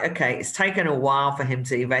 right, okay, it's taken a while for him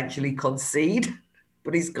to eventually concede,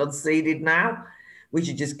 but he's conceded now. We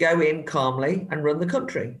should just go in calmly and run the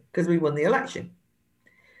country because we won the election.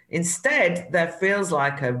 Instead, there feels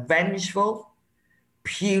like a vengeful,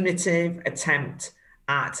 punitive attempt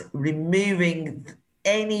at removing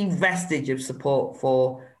any vestige of support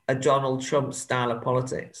for a Donald Trump style of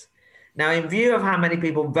politics. Now, in view of how many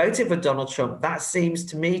people voted for Donald Trump, that seems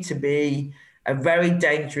to me to be a very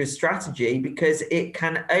dangerous strategy because it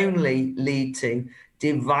can only lead to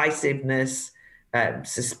divisiveness,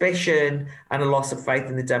 suspicion, and a loss of faith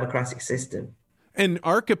in the democratic system. And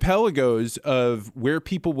archipelagos of where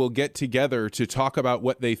people will get together to talk about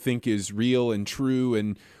what they think is real and true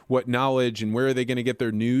and what knowledge and where are they going to get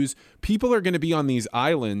their news. People are going to be on these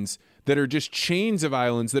islands that are just chains of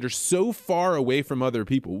islands that are so far away from other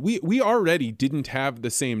people. We already didn't have the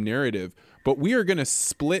same narrative, but we are going to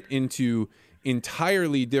split into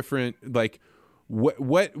entirely different,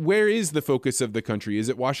 where is the focus of the country? Is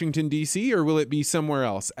it Washington, D.C., or will it be somewhere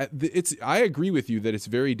else? I agree with you that it's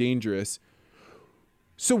very dangerous.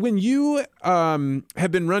 So when you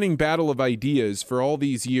have been running Battle of Ideas for all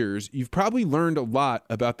these years, you've probably learned a lot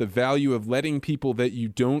about the value of letting people that you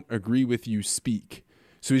don't agree with you speak.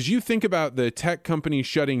 So as you think about the tech companies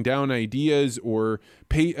shutting down ideas or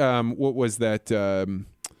what was that?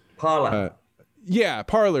 Parler.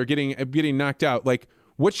 Parler getting knocked out.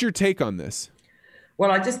 What's your take on this?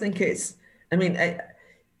 Well, I just think it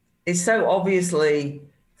so obviously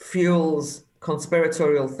fuels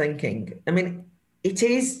conspiratorial thinking. It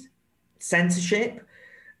is censorship.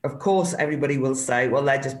 Of course, everybody will say, well,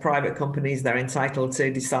 they're just private companies. They're entitled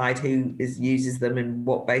to decide who uses them and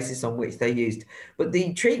what basis on which they're used. But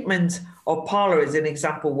the treatment of Parler is an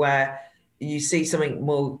example where you see something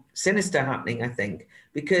more sinister happening, I think,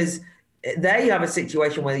 because there you have a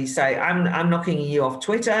situation where you say, I'm knocking you off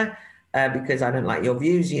Twitter because I don't like your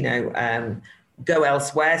views, go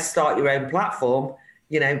elsewhere, start your own platform.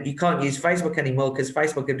 You can't use Facebook anymore because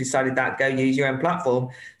Facebook have decided that go use your own platform.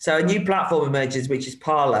 So a new platform emerges, which is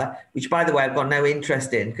Parler, which, by the way, I've got no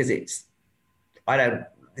interest in because this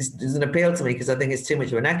doesn't appeal to me because I think it's too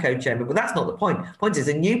much of an echo chamber. But that's not the point. The point is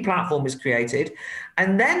a new platform is created,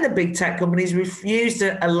 and then the big tech companies refuse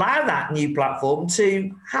to allow that new platform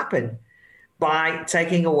to happen by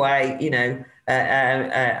taking away, either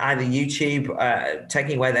YouTube,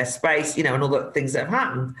 taking away their space, and all the things that have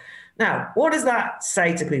happened. Now, what does that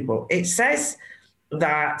say to people? It says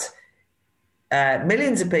that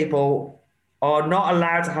millions of people are not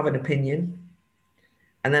allowed to have an opinion,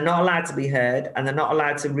 and they're not allowed to be heard, and they're not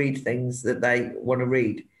allowed to read things that they want to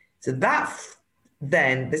read. So this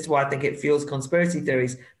is why I think it fuels conspiracy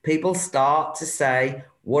theories. People start to say,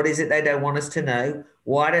 what is it they don't want us to know?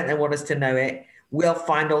 Why don't they want us to know it? We'll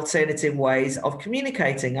find alternative ways of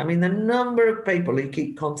communicating. The number of people who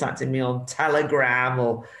keep contacting me on Telegram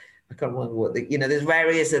or I can't remember what there's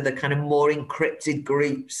various of the kind of more encrypted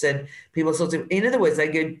groups, and people in other words, they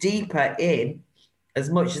go deeper in as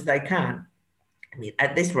much as they can.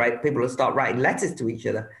 At this rate, people will start writing letters to each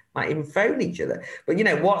other, might even phone each other. But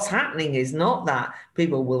what's happening is not that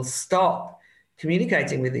people will stop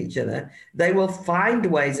communicating with each other. They will find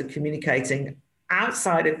ways of communicating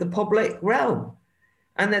outside of the public realm.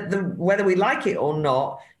 And that whether we like it or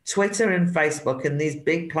not, Twitter and Facebook and these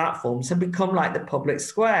big platforms have become like the public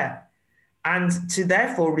square. And to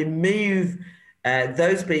therefore remove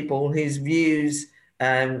those people whose views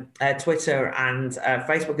Twitter and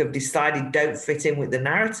Facebook have decided don't fit in with the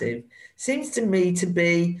narrative seems to me to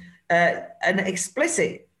be an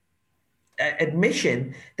explicit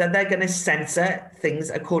admission that they're going to censor things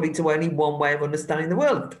according to only one way of understanding the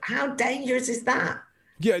world. How dangerous is that?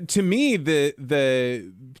 Yeah, to me,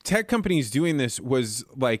 the tech companies doing this was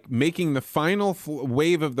like making the final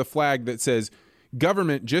wave of the flag that says,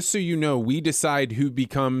 government, just so you know, we decide who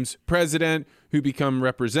becomes president, who become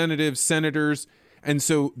representatives, senators. And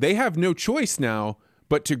so they have no choice now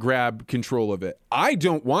but to grab control of it. I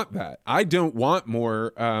don't want that. I don't want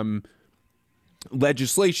more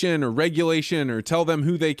legislation or regulation or tell them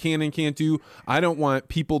who they can and can't do. I don't want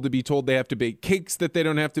people to be told they have to bake cakes that they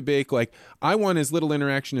don't have to bake. Like, I want as little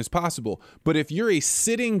interaction as possible. But if you're a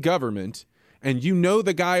sitting government and you know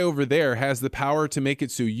the guy over there has the power to make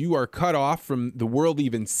it so you are cut off from the world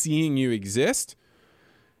even seeing you exist,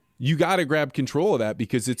 you got to grab control of that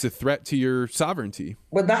because it's a threat to your sovereignty.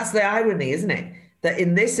 Well, that's the irony, isn't it? That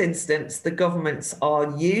in this instance, the governments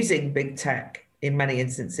are using big tech in many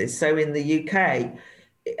instances. So in the UK,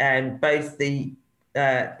 both the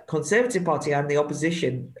Conservative Party and the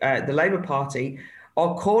opposition, the Labour Party,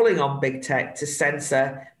 are calling on big tech to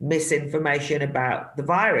censor misinformation about the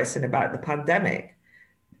virus and about the pandemic.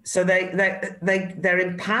 So they're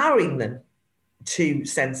empowering them to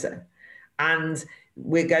censor. And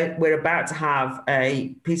we're about to have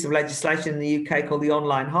a piece of legislation in the UK called the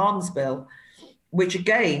Online Harms Bill, which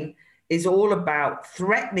again is all about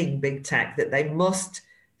threatening big tech that they must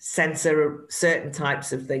censor certain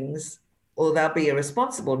types of things or they'll be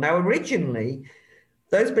irresponsible. Now, originally,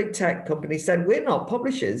 those big tech companies said, we're not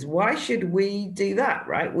publishers. Why should we do that,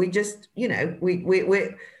 right? We just,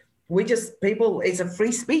 we just, people, it's a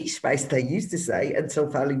free speech space, they used to say, until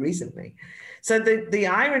fairly recently. So the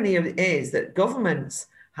irony of it is that governments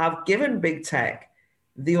have given big tech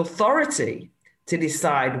the authority to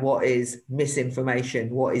decide what is misinformation,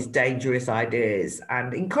 what is dangerous ideas,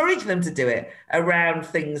 and encourage them to do it around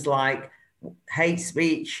things like hate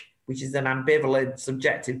speech, which is an ambivalent,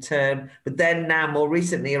 subjective term, but then now more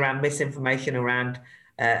recently around misinformation around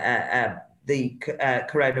the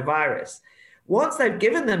coronavirus. Once they've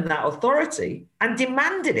given them that authority and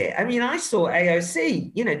demanded it, I mean, I saw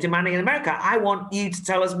AOC, demanding in America, I want you to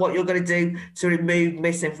tell us what you're going to do to remove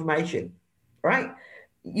misinformation, right?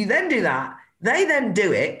 You then do that, they then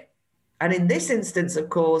do it. And in this instance, of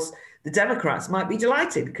course, the Democrats might be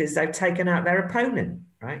delighted because they've taken out their opponent,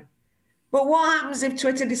 right? But what happens if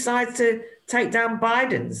Twitter decides to take down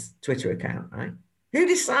Biden's Twitter account, right? Who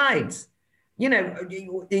decides? Are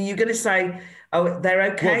you going to say, oh,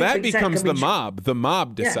 they're okay? Well, that becomes the mob. The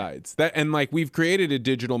mob decides that. And like, we've created a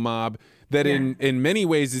digital mob that in many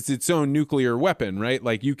ways it's its own nuclear weapon, right?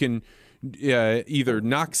 Like, you can either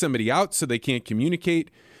knock somebody out so they can't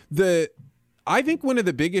communicate. I think one of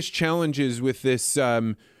the biggest challenges with this,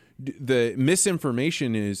 the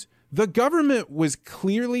misinformation is, the government was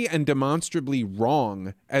clearly and demonstrably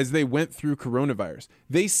wrong as they went through coronavirus.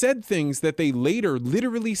 They said things that they later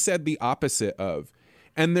literally said the opposite of.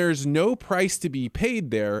 And there's no price to be paid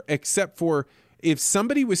there except for if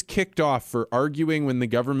somebody was kicked off for arguing when the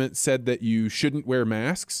government said that you shouldn't wear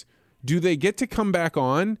masks, do they get to come back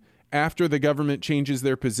on after the government changes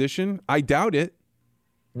their position? I doubt it.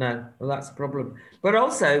 No, well, that's the problem. But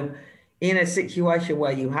also, in a situation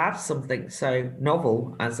where you have something so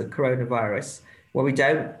novel as a coronavirus, where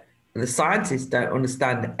the scientists don't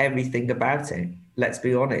understand everything about it, let's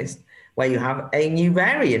be honest, where you have a new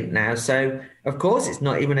variant now. So, of course, it's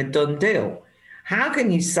not even a done deal. How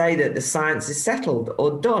can you say that the science is settled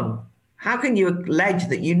or done? How can you allege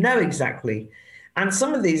that you know exactly? And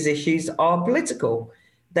some of these issues are political.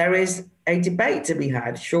 There is a debate to be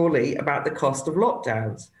had, surely, about the cost of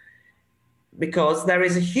lockdowns, because there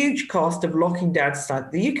is a huge cost of locking down society.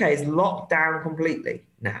 The UK is locked down completely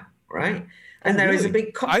now, right? And there is a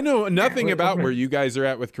big cost. I know nothing about where you guys are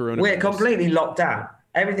at with coronavirus. We're completely locked down.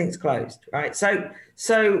 Everything's closed, right?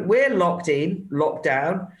 So we're locked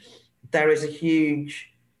down. There is a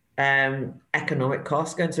huge economic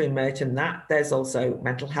cost going to emerge in that. There's also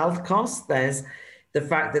mental health costs. There's the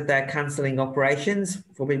fact that they're cancelling operations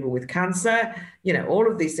for people with cancer. All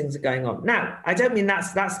of these things are going on. Now, I don't mean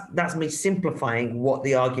that's me simplifying what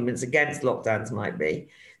the arguments against lockdowns might be.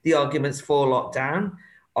 The arguments for lockdown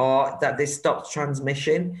are that this stops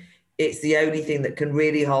transmission. It's the only thing that can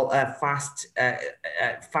really hold a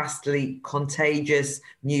fastly contagious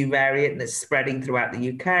new variant that's spreading throughout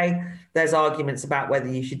the UK. There's arguments about whether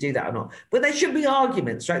you should do that or not. But there should be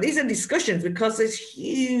arguments, right? These are discussions because there's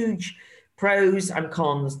huge pros and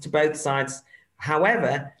cons to both sides.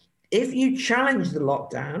 However, if you challenge the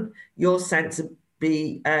lockdown, you're sent to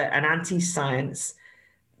be an anti-science,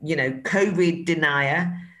 COVID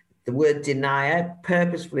denier. The word denier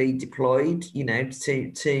purposefully deployed,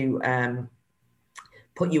 to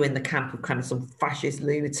put you in the camp of kind of some fascist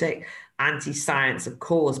lunatic. Anti-science, of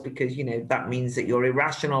course, because, that means that you're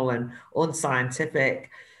irrational and unscientific.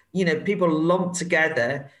 People lump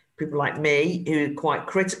together, people like me, who are quite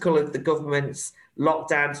critical of the government's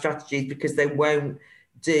lockdown strategies because they won't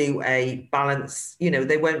do a balance,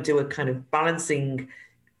 they won't do a kind of balancing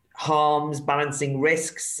harms, balancing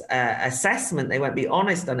risks, assessment. They won't be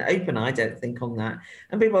honest and open, I don't think, on that.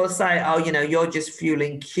 And people will say, oh, you're just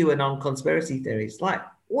fueling QAnon conspiracy theories. Like,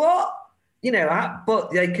 what?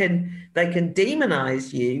 But they can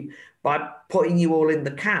demonize you by putting you all in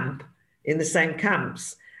the same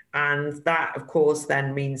camps. And that, of course,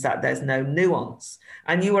 then means that there's no nuance.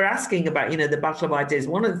 And you were asking about, the battle of ideas.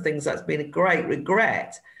 One of the things that's been a great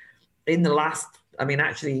regret in the last,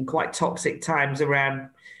 actually in quite toxic times around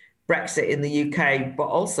Brexit in the UK, but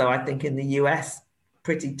also I think in the US,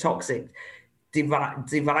 pretty toxic,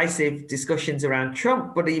 divisive discussions around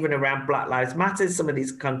Trump, but even around Black Lives Matter, some of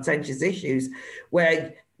these contentious issues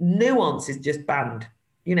where nuance is just banned.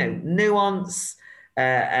 Nuance,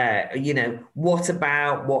 what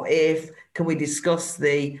about, what if, can we discuss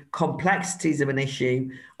the complexities of an issue,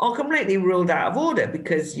 are completely ruled out of order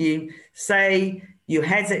because you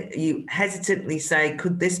hesitantly say,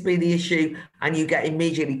 could this be the issue? And you get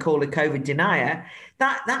immediately called a COVID denier.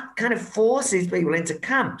 That kind of forces people into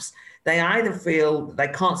camps. They either feel they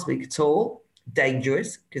can't speak at all,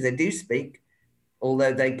 dangerous, because they do speak,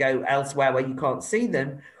 although they go elsewhere where you can't see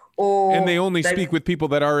them, and they only speak with people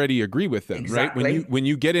that already agree with them, exactly. Right? When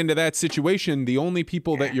you get into that situation, the only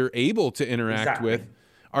people that you're able to interact with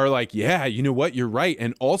are like, yeah, you know what, you're right.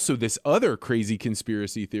 And also this other crazy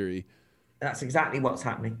conspiracy theory. That's exactly what's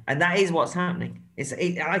happening. And that is what's happening.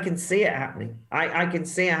 I can see it happening. I can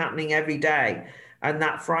see it happening every day. And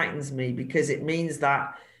that frightens me because it means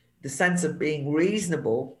that the sense of being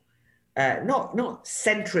reasonable, not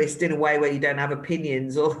centrist in a way where you don't have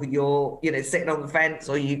opinions or you're sitting on the fence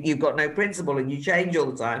or you've got no principle and you change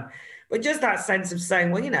all the time, but just that sense of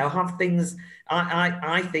saying, well, have things.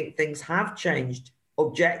 I think things have changed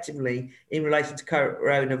objectively in relation to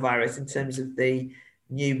coronavirus in terms of the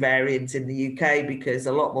new variants in the UK because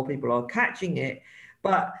a lot more people are catching it.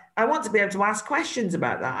 But I want to be able to ask questions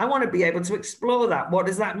about that. I want to be able to explore that. What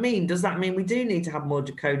does that mean? Does that mean we do need to have more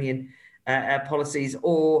draconian policies,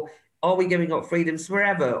 or are we giving up freedoms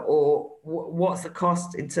forever? Or what's the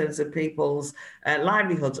cost in terms of people's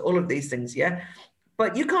livelihoods? All of these things, yeah.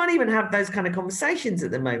 But you can't even have those kind of conversations at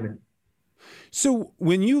the moment. So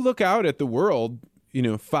when you look out at the world,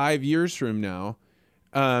 5 years from now,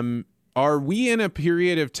 are we in a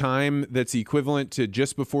period of time that's equivalent to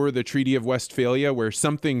just before the Treaty of Westphalia, where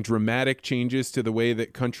something dramatic changes to the way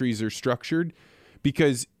that countries are structured?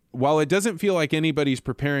 Because while it doesn't feel like anybody's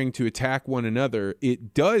preparing to attack one another,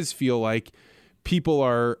 it does feel like people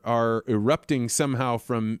are erupting somehow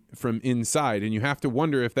from inside. And you have to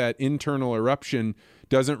wonder if that internal eruption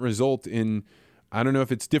doesn't result in, I don't know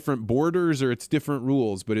if it's different borders or it's different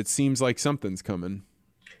rules, but it seems like something's coming.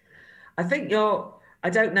 I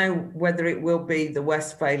don't know whether it will be the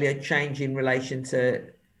Westphalia change in relation to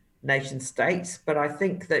nation states, but I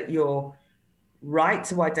think that you're right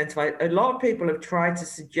to identify. A lot of people have tried to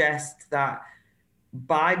suggest that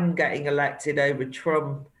Biden getting elected over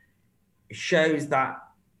Trump shows that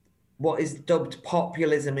what is dubbed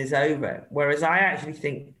populism is over, whereas I actually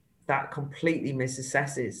think that completely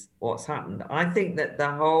misassesses what's happened. I think that the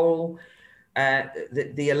whole,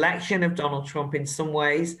 the election of Donald Trump in some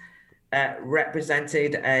ways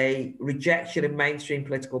represented a rejection of mainstream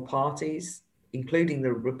political parties, including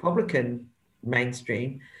the Republican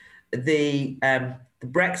mainstream, the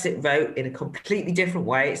Brexit vote in a completely different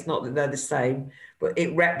way. It's not that they're the same, but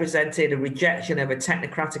it represented a rejection of a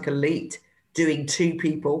technocratic elite doing to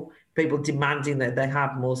people demanding that they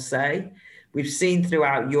have more say. We've seen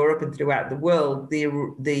throughout Europe and throughout the world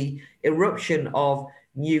the eruption of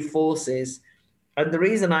new forces. And the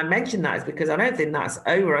reason I mention that is because I don't think that's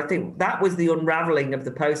over. I think that was the unraveling of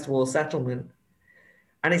the post-war settlement.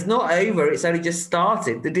 And it's not over. It's only just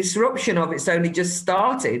started. The disruption of it's only just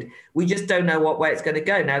started. We just don't know what way it's going to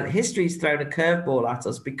go. Now, history's thrown a curveball at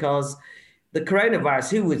us because the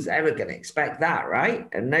coronavirus, who was ever going to expect that, right?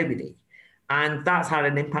 And nobody. And that's had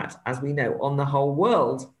an impact, as we know, on the whole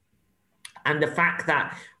world. And the fact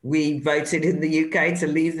that we voted in the UK to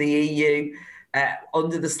leave the EU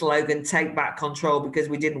under the slogan, take back control, because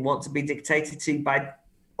we didn't want to be dictated to by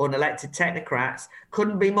unelected technocrats,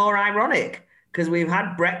 couldn't be more ironic. Because we've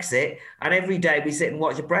had Brexit, and every day we sit and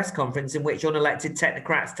watch a press conference in which unelected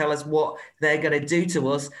technocrats tell us what they're going to do to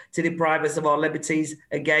us to deprive us of our liberties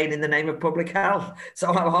again in the name of public health. So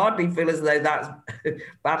I hardly feel as though that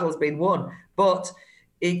battle's been won. But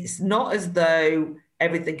it's not as though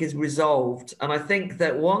everything is resolved. And I think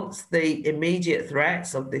that once the immediate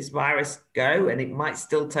threats of this virus go, and it might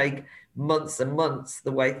still take months and months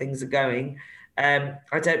the way things are going, I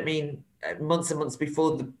don't mean months and months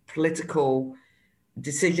before the political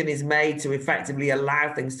decision is made to effectively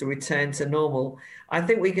allow things to return to normal, I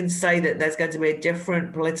think we can say that there's going to be a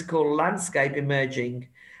different political landscape emerging.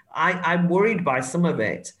 I'm worried by some of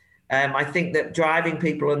it. I think that driving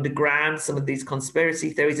people underground, some of these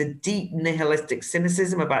conspiracy theories, a deep nihilistic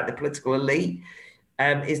cynicism about the political elite,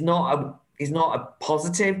 is not a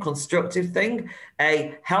positive, constructive thing.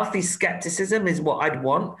 A healthy skepticism is what I'd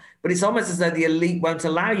want, but it's almost as though the elite won't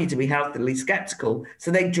allow you to be healthily skeptical. So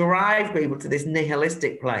they drive people to this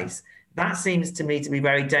nihilistic place. That seems to me to be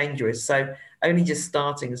very dangerous. So only just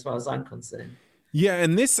starting as far as I'm concerned. Yeah,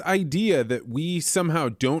 and this idea that we somehow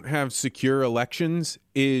don't have secure elections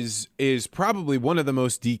is probably one of the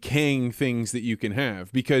most decaying things that you can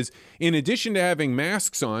have, because in addition to having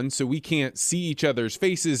masks on so we can't see each other's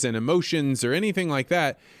faces and emotions or anything like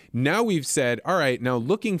that, now we've said, all right, now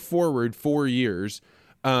looking forward 4 years,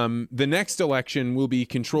 the next election will be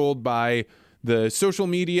controlled by the social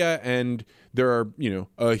media, and there are,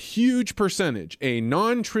 a huge percentage, a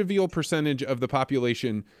non-trivial percentage of the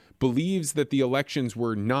population believes that the elections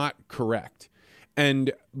were not correct.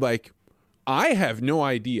 And I have no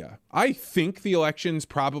idea. I think the elections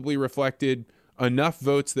probably reflected enough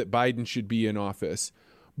votes that Biden should be in office.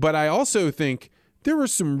 But I also think there were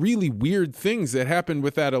some really weird things that happened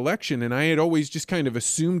with that election, and I had always just kind of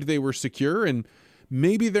assumed they were secure, and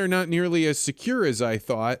maybe they're not nearly as secure as I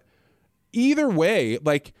thought. Either way,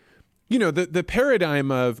 the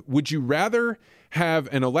paradigm of, would you rather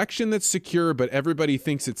have an election that's secure but everybody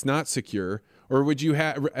thinks it's not secure, or would you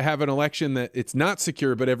have an election that it's not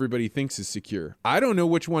secure but everybody thinks is secure? I don't know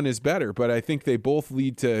which one is better, but I think they both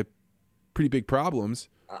lead to pretty big problems.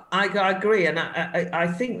 I agree, and I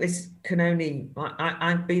think this can only...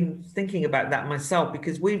 I've been thinking about that myself,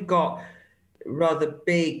 because we've got rather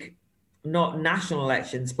big, not national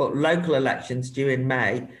elections, but local elections due in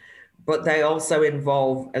May, but they also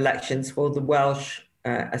involve elections for the Welsh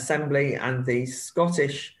Assembly and the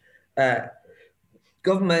Scottish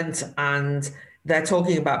government, and they're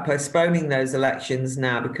talking about postponing those elections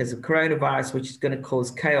now because of coronavirus, which is going to cause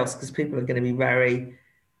chaos because people are going to be very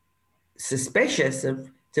suspicious of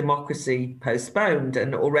democracy postponed.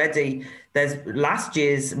 And already there's last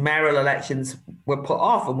year's mayoral elections were put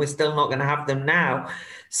off, and we're still not going to have them now.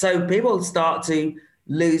 So people start to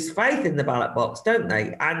lose faith in the ballot box, don't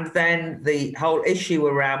they? And then the whole issue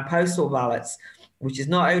around postal ballots, which is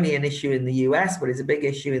not only an issue in the US, but is a big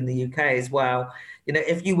issue in the UK as well.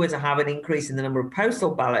 If you were to have an increase in the number of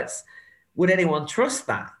postal ballots, would anyone trust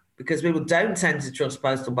that? Because people don't tend to trust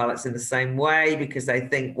postal ballots in the same way, because they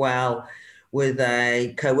think, well, were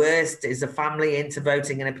they coerced? Is a family into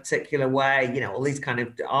voting in a particular way? All these kind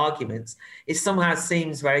of arguments. It somehow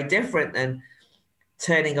seems very different than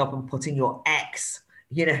turning up and putting your X,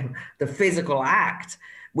 the physical act,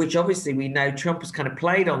 which obviously we know Trump has kind of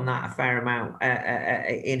played on that a fair amount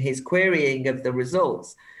in his querying of the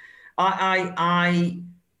results. I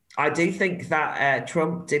do think that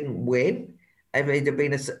Trump didn't win. If it had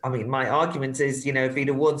been my argument is, if he'd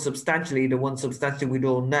have won substantially, we'd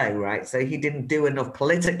all know, right? So he didn't do enough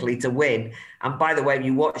politically to win. And by the way, if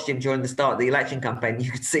you watched him during the start of the election campaign, you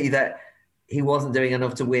could see that he wasn't doing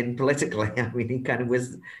enough to win politically. He kind of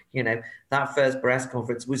was, that first press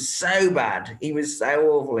conference was so bad. He was so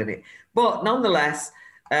awful in it. But nonetheless,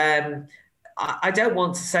 I don't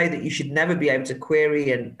want to say that you should never be able to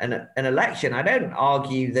query an election. I don't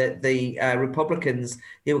argue that the Republicans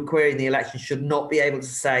who were querying the election should not be able to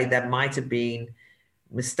say there might have been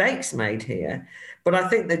mistakes made here. But I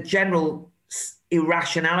think the general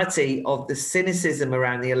irrationality of the cynicism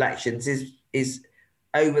around the elections is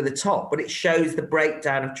over the top, but it shows the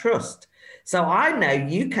breakdown of trust. So I know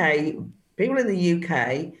people in the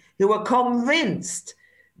UK who are convinced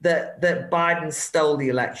that Biden stole the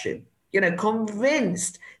election,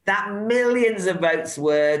 convinced that millions of votes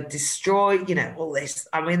were destroyed, all this.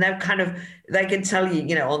 They can tell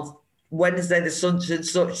you, on Wednesday,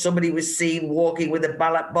 somebody was seen walking with a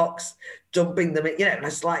ballot box, dumping them,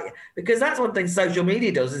 it's like, because that's one thing social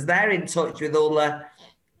media does, is they're in touch with all the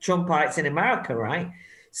Trumpites in America, right?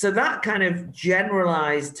 So that kind of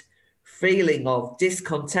generalized feeling of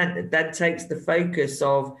discontent that then takes the focus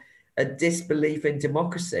of a disbelief in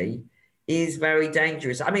democracy is very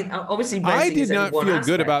dangerous. Obviously, I did not feel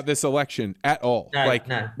good about this election at all.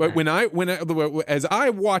 But when as I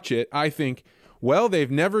watch it, I think, well, they've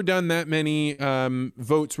never done that many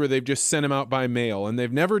votes where they've just sent them out by mail, and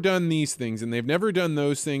they've never done these things, and they've never done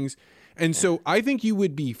those things. And so I think you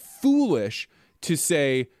would be foolish to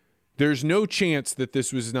say there's no chance that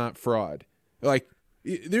this was not fraud.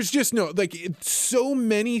 There's just no, so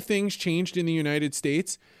many things changed in the United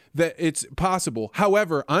States that it's possible.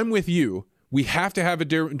 However, I'm with you. we have to have a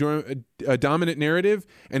dominant narrative,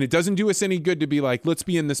 and it doesn't do us any good to be like, let's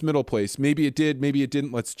be in this middle place. Maybe it did, maybe it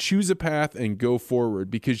didn't. Let's choose a path and go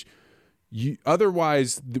forward, because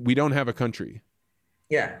otherwise we don't have a country.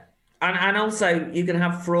 Yeah. And also you can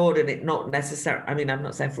have fraud in it, not necessarily. I mean, I'm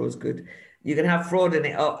not saying fraud's good. You can have fraud in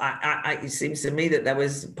it. Oh, it seems to me that there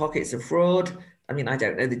was pockets of fraud. I mean, I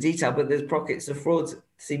don't know the detail, but there's pockets of fraud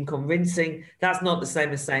seem convincing. That's not the same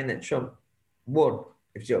as saying that Trump won,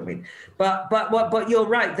 if you know what I mean. But you're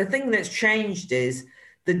right. The thing that's changed is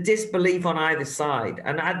the disbelief on either side.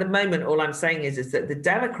 And at the moment, all I'm saying is that the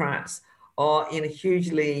Democrats are in a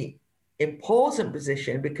hugely important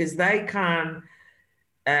position because they can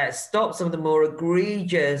stop some of the more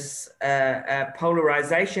egregious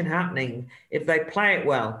polarization happening if they play it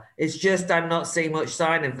well. It's just I'm not seeing much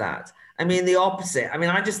sign of that. I mean, the opposite. I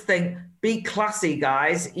mean, I just think be classy,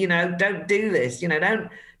 guys. You know, don't do this. You know,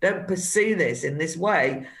 don't pursue this in this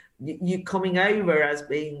way. You coming over as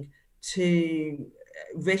being too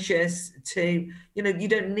vicious. You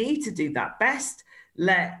don't need to do that. Best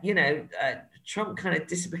let Trump kind of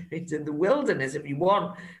disappear into the wilderness if you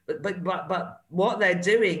want, but what they're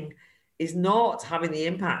doing is not having the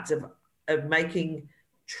impact of making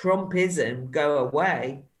Trumpism go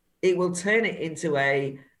away. It will turn it into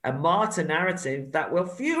a martyr narrative that will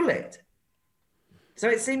fuel it. So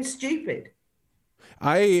it seems stupid.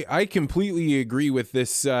 I completely agree with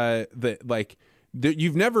this.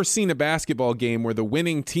 You've never seen a basketball game where the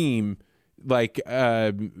winning team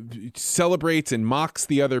celebrates and mocks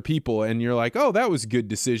the other people, and you're like, oh, that was a good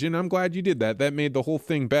decision. I'm glad you did that. That made the whole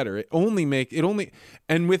thing better.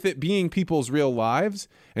 And with it being people's real lives,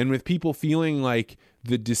 and with people feeling like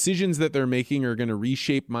the decisions that they're making are going to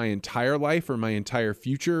reshape my entire life or my entire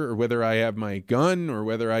future, or whether I have my gun or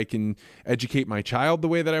whether I can educate my child the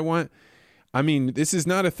way that I want. I mean, this is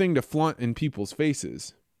not a thing to flaunt in people's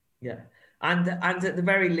faces. Yeah. And at the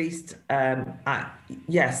very least,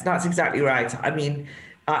 yes, that's exactly right. I mean,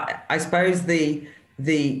 I suppose the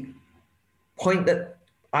point that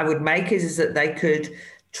I would make is that they could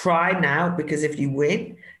try now, because if you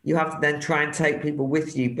win, you have to then try and take people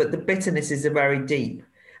with you. But the bitterness is very deep.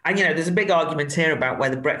 And, there's a big argument here about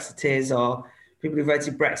whether Brexiteers or people who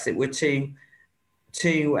voted Brexit were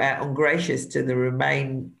too ungracious to the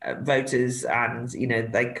Remain voters, and,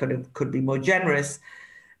 they could be more generous.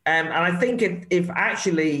 And I think if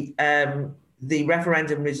actually the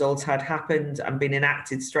referendum results had happened and been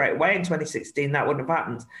enacted straight away in 2016, that wouldn't have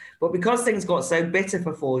happened. But because things got so bitter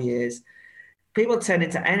for 4 years, people turn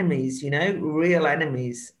into enemies, real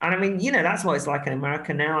enemies. And I mean, that's what it's like in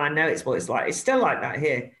America now. I know it's what it's like. It's still like that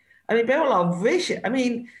here. I mean, people are vicious. I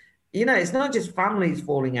mean, it's not just families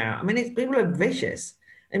falling out. I mean, people are vicious.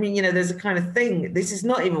 I mean, there's a kind of thing. This is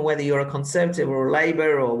not even whether you're a conservative or a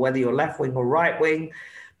Labour, or whether you're left wing or right wing.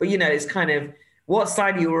 But, it's kind of what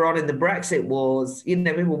side you were on in the Brexit wars.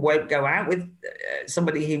 People won't go out with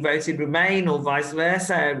somebody who voted Remain or vice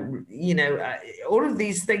versa. All of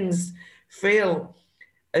these things feel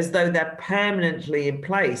as though they're permanently in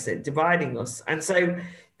place at dividing us. And so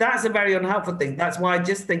that's a very unhelpful thing. That's why I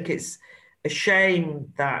just think it's a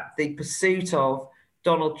shame that the pursuit of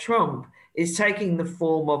Donald Trump is taking the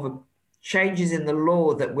form of changes in the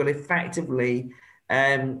law that will effectively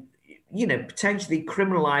potentially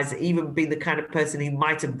criminalize even being the kind of person who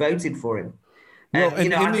might have voted for him. Well,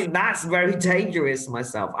 I think that's very dangerous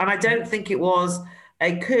myself. And I don't think it was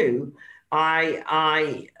a coup.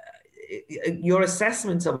 Your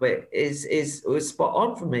assessment of it was spot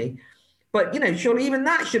on for me. But, surely even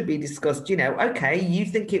that should be discussed. Okay, you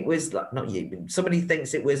think it was, not you, somebody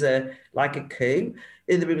thinks it was like a coup.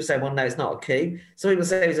 Other people say, well, no, it's not a coup. Some people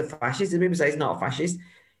say it was a fascist. Other people say it's not a fascist.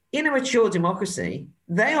 In a mature democracy,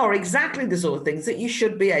 they are exactly the sort of things that you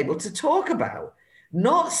should be able to talk about.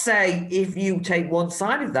 Not say, if you take one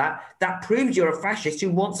side of that, that proves you're a fascist who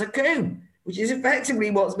wants a coup, which is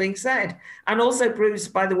effectively what's being said. And also proves,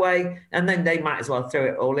 by the way, and then they might as well throw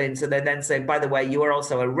it all in. So they then say, by the way, you are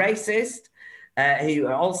also a racist, who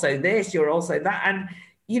are also this, you're also that. And,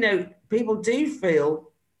 people do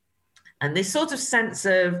feel, and this sort of sense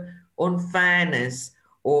of unfairness,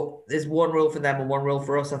 or there's one rule for them and one rule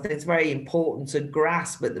for us, I think it's very important to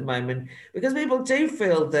grasp at the moment, because people do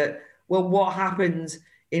feel that, well, what happened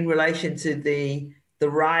in relation to the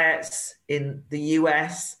riots in the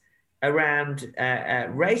US around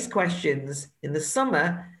race questions in the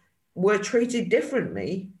summer were treated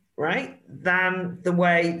differently, right, than the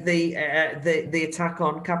way the attack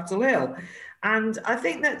on Capitol Hill. And I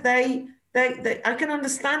think that I can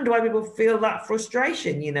understand why people feel that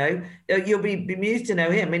frustration. You'll be bemused to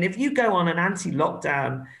know here. I mean, if you go on an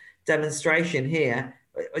anti-lockdown demonstration here,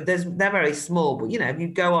 they're very small, but if you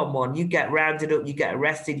go on one, you get rounded up, you get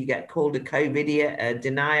arrested, you get called a COVID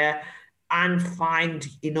denier, and fined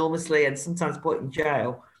enormously, and sometimes put in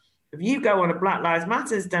jail. If you go on a Black Lives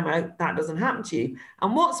Matters demo, that doesn't happen to you.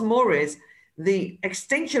 And what's more is the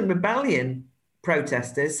Extinction Rebellion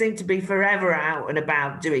protesters seem to be forever out and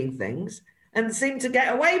about doing things and seem to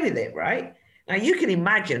get away with it, right? Now you can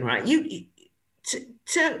imagine, right?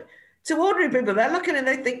 To ordinary people, they're looking and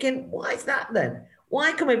they're thinking, why is that then?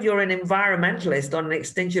 Why come if you're an environmentalist on an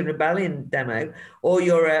Extinction Rebellion demo, or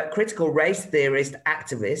you're a critical race theorist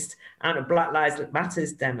activist on a Black Lives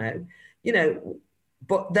Matters demo,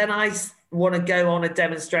 but then I want to go on a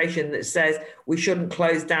demonstration that says we shouldn't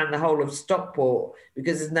close down the whole of Stockport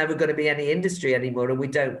because there's never going to be any industry anymore and we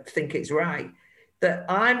don't think it's right, that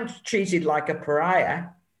I'm treated like a pariah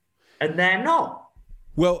and they're not.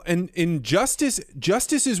 Well, and in justice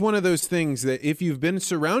is one of those things that if you've been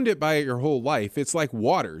surrounded by it your whole life, it's like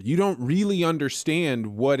water. You don't really understand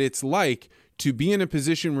what it's like to be in a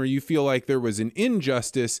position where you feel like there was an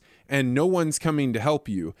injustice and no one's coming to help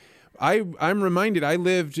you. I'm reminded, I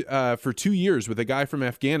lived for 2 years with a guy from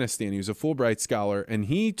Afghanistan. He was a Fulbright scholar, and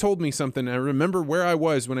he told me something. I remember where I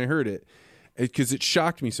was when I heard it because it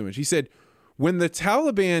shocked me so much. He said, when the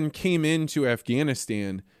Taliban came into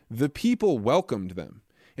Afghanistan, the people welcomed them.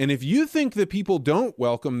 And if you think the people don't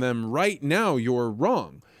welcome them right now, you're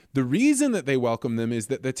wrong. The reason that they welcome them is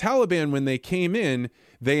that the Taliban, when they came in,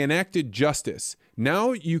 they enacted justice.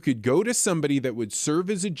 Now you could go to somebody that would serve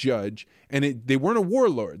as a judge, and they weren't a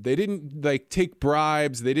warlord. They didn't take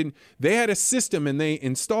bribes. They had a system and they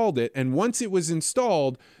installed it. And once it was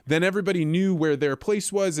installed, then everybody knew where their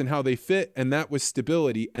place was and how they fit. And that was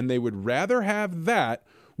stability. And they would rather have that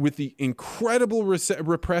with the incredible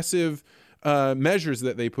repressive measures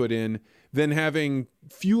that they put in than having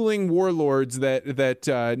fueling warlords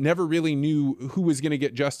that never really knew who was going to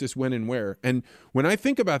get justice when and where. And when I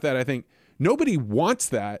think about that, I think nobody wants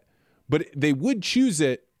that, but they would choose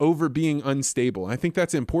it over being unstable. I think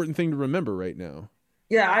that's an important thing to remember right now.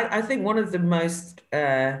 Yeah, I think one of the most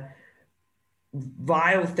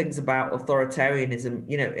vile things about authoritarianism,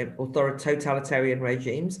 totalitarian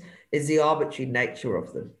regimes, is the arbitrary nature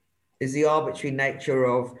of them, is the arbitrary nature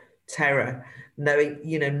of terror,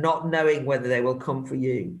 not knowing whether they will come for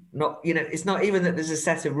you. It's not even that there's a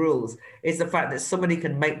set of rules. It's the fact that somebody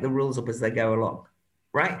can make the rules up as they go along,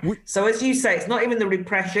 right? So as you say, it's not even the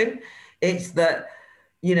repression. It's that,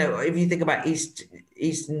 if you think about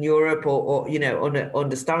Eastern Europe or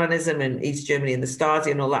under Stalinism and East Germany and the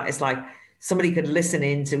Stasi and all that, it's like somebody could listen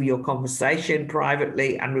into your conversation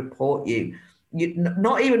privately and report you.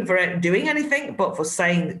 Not even for doing anything, but for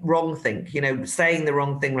saying the wrong thing, saying the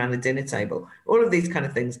wrong thing around the dinner table, all of these kind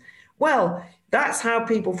of things. Well, that's how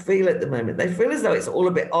people feel at the moment. They feel as though it's all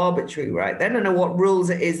a bit arbitrary, right? They don't know what rules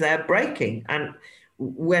it is they're breaking. And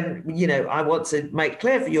when, I want to make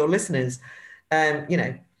clear for your listeners,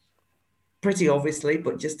 pretty obviously,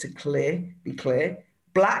 but just to be clear,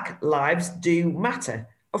 Black lives do matter.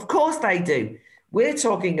 Of course they do. We're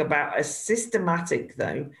talking about a systematic,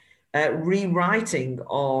 though, rewriting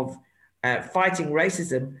of fighting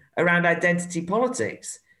racism around identity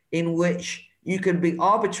politics, in which you can be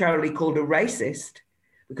arbitrarily called a racist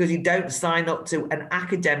because you don't sign up to an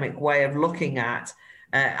academic way of looking at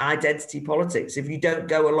identity politics. If you don't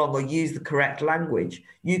go along or use the correct language,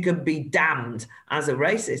 you can be damned as a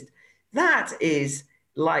racist. That is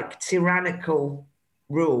like tyrannical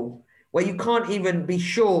rule, where you can't even be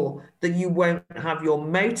sure that you won't have your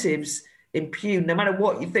motives impugned, no matter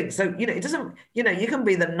what you think. So, it doesn't, you can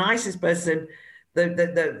be the nicest person, with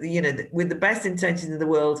the best intentions in the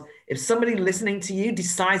world. If somebody listening to you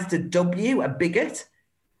decides to dub you a bigot,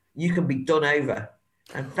 you can be done over.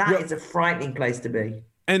 And that is a frightening place to be.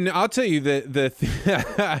 And I'll tell you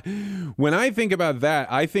when I think about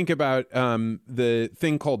that, I think about the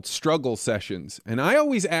thing called struggle sessions. And I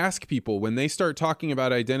always ask people when they start talking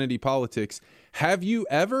about identity politics, have you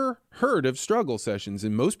ever heard of struggle sessions?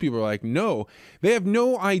 And most people are like, no, they have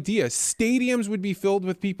no idea. Stadiums would be filled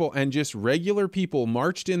with people, and just regular people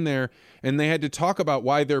marched in there, and they had to talk about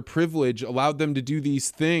why their privilege allowed them to do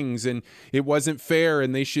these things, and it wasn't fair,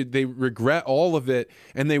 and they regret all of it.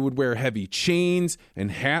 And they would wear heavy chains and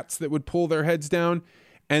hats that would pull their heads down.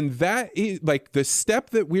 And that is like the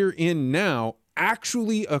step that we're in now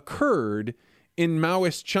actually occurred in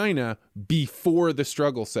Maoist China before the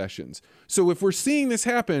struggle sessions. So if we're seeing this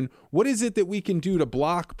happen, what is it that we can do to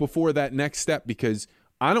block before that next step? Because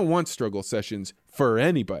I don't want struggle sessions for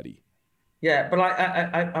anybody. Yeah, but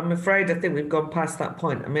I'm afraid I think we've gone past that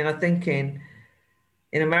point. I mean, I think in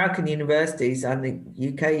American universities and the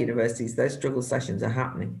UK universities, those struggle sessions are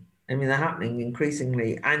happening. I mean, they're happening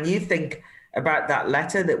increasingly. And you think about that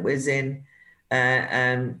letter that was in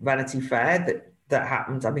Vanity Fair that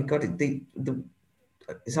happened. I mean, God,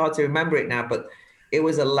 it's hard to remember it now, but it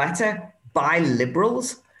was a letter by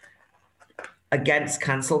liberals against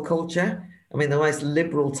cancel culture. I mean, the most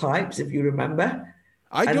liberal types, if you remember.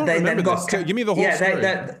 I don't remember this. Give me the whole story.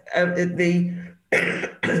 The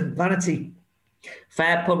Vanity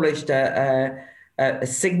Fair published a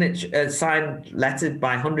signed letter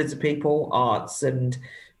by hundreds of people, arts and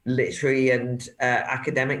literary and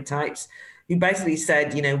academic types, who basically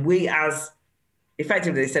said,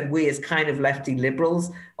 effectively they said, we as kind of lefty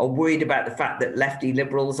liberals are worried about the fact that lefty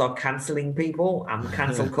liberals are cancelling people and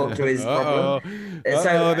cancel culture is a problem.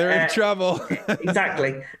 So they're in trouble.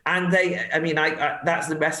 Exactly. And that's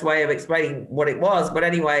the best way of explaining what it was. But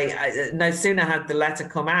anyway, no sooner had the letter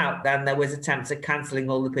come out than there was attempts at cancelling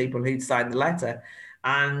all the people who'd signed the letter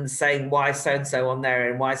and saying why so-and-so on there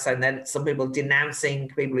and why so. And then some people denouncing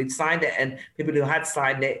people who'd signed it and people who had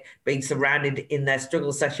signed it being surrounded in their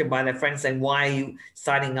struggle session by their friends saying, why are you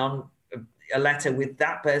signing on a letter with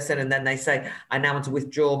that person? And then they say, I now want to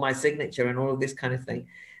withdraw my signature and all of this kind of thing.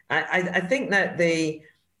 I think that the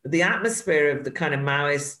atmosphere of the kind of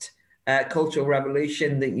Maoist cultural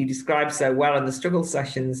revolution that you described so well in the struggle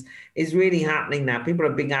sessions is really happening now. People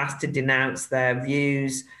are being asked to denounce their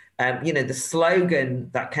views. The slogan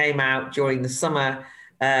that came out during the summer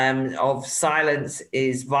of silence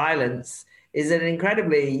is violence is an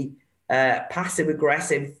incredibly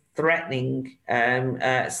passive-aggressive, threatening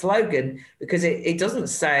slogan, because it doesn't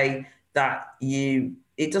say that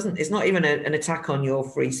it's not even an attack on your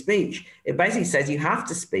free speech. It basically says you have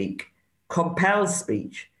to speak, compels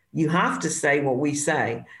speech. You have to say what we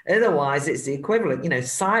say. Otherwise, it's the equivalent,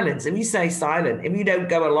 silence. If you say silent, if you don't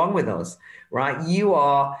go along with us, right, you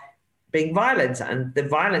are being violent. And the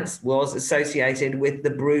violence was associated with the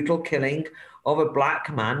brutal killing of a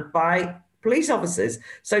black man by police officers.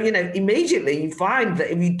 So, immediately you find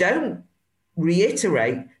that if you don't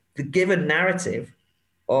reiterate the given narrative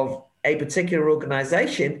of a particular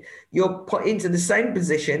organization, you're put into the same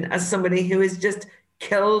position as somebody who has just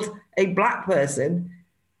killed a black person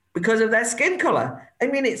because of their skin color. I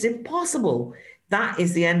mean, it's impossible. That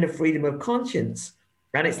is the end of freedom of conscience.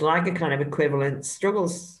 And it's like a kind of equivalent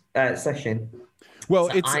struggles session. Well,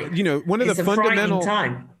 so one of the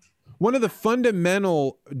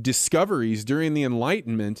fundamental discoveries during the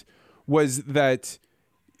Enlightenment was that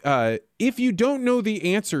if you don't know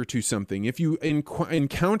the answer to something, if you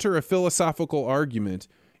encounter a philosophical argument,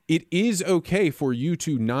 it is okay for you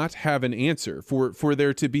to not have an answer, for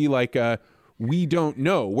there to be like a we don't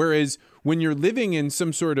know. Whereas when you're living in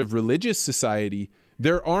some sort of religious society,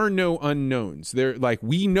 there are no unknowns. They're like,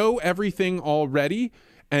 we know everything already,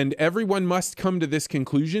 and everyone must come to this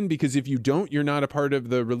conclusion, because if you don't, you're not a part of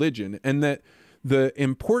the religion. And that the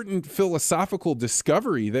important philosophical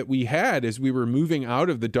discovery that we had as we were moving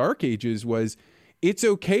out of the Dark Ages was it's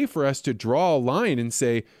okay for us to draw a line and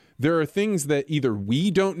say, there are things that either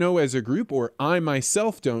we don't know as a group or I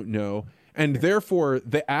myself don't know. And therefore,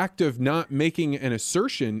 the act of not making an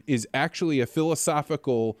assertion is actually a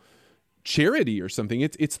philosophical charity or something.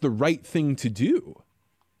 It's the right thing to do.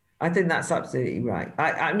 I think that's absolutely right.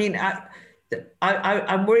 I'm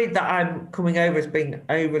worried that I'm coming over as being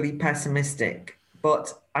overly pessimistic,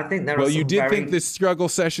 but I think there are some you did think the struggle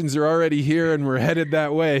sessions are already here and we're headed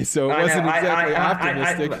that way, so it wasn't exactly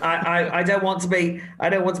optimistic. I don't want to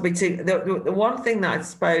be too. The one thing that I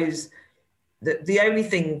suppose the only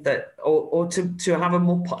thing that, or to have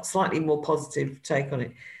a slightly more positive take on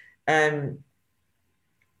it,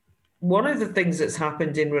 one of the things that's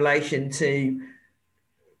happened in relation to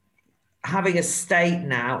having a state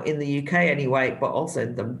now in the UK anyway, but also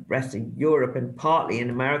in the rest of Europe and partly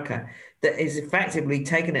in America, that is effectively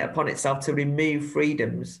taken it upon itself to remove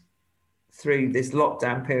freedoms through this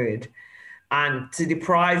lockdown period and to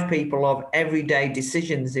deprive people of everyday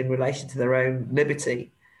decisions in relation to their own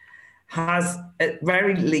liberty, has at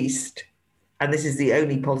very least, and this is the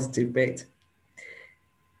only positive bit,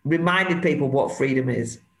 reminded people what freedom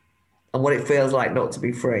is and what it feels like not to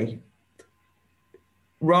be free.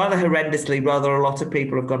 Rather horrendously, a lot of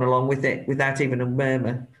people have gone along with it without even a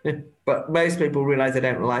murmur. But most people realize they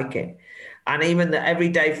don't like it. And even the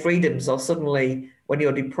everyday freedoms are suddenly, when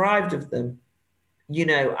you're deprived of them, and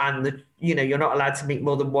you're not allowed to meet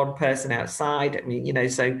more than one person outside. I mean,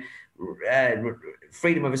 so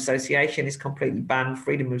freedom of association is completely banned,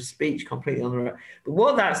 freedom of speech completely on the road. But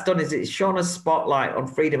what that's done is it's shone a spotlight on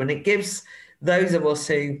freedom, and it gives those of us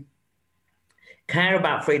who care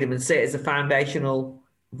about freedom and see it as a foundational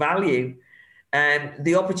value,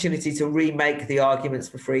 the opportunity to remake the arguments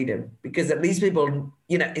for freedom, because at least people,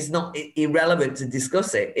 it's not irrelevant to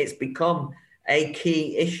discuss it. It's become a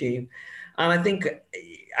key issue. And I think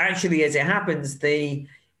actually, as it happens,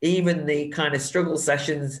 even the kind of struggle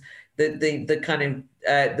sessions, the kind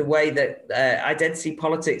of the way that identity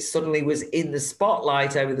politics suddenly was in the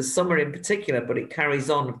spotlight over the summer in particular, but it carries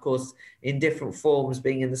on, of course, in different forms,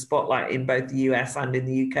 being in the spotlight in both the US and in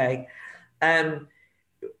the UK.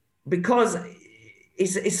 Because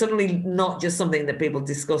it's suddenly not just something that people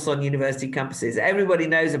discuss on university campuses. Everybody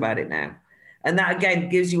knows about it now. And that, again,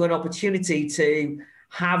 gives you an opportunity to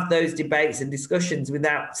have those debates and discussions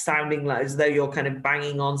without sounding like as though you're kind of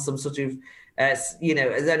banging on some sort of, there's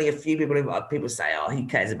only a few people say, oh, who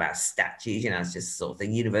cares about statues? It's just the sort of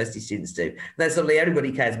thing university students do. Then suddenly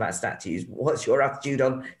everybody cares about statues. What's your attitude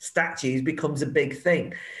on statues becomes a big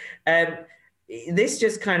thing. This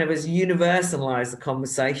just kind of has universalized the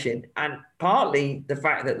conversation. And partly the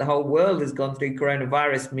fact that the whole world has gone through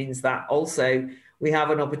coronavirus means that also we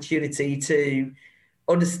have an opportunity to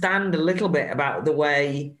understand a little bit about the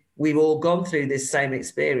way we've all gone through this same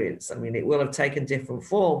experience. I mean, it will have taken different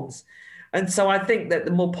forms. And so I think that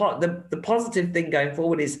the positive thing going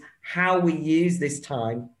forward is how we use this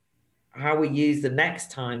time, how we use the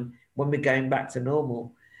next time when we're going back to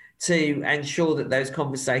normal, to ensure that those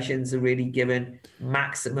conversations are really given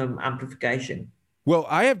maximum amplification. Well,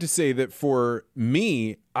 I have to say that for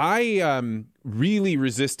me, I really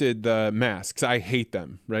resisted the masks. I hate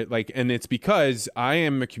them, right? And it's because I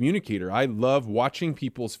am a communicator. I love watching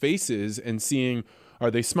people's faces and seeing,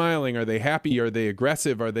 are they smiling? Are they happy? Are they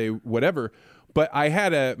aggressive? Are they whatever? But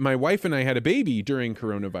my wife and I had a baby during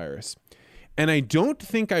coronavirus. And I don't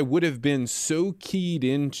think I would have been so keyed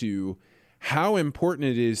into how important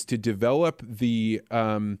it is to develop the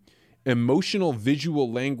emotional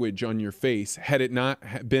visual language on your face had it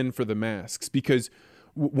not been for the masks. Because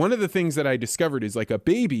one of the things that I discovered is like a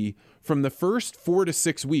baby, from the first 4 to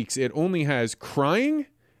 6 weeks, it only has crying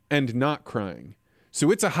and not crying. So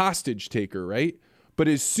it's a hostage taker, right? But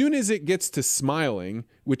as soon as it gets to smiling,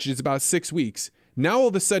 which is about 6 weeks, now all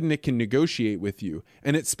of a sudden it can negotiate with you.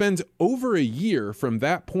 And it spends over a year from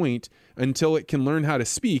that point until it can learn how to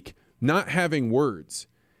speak, not having words.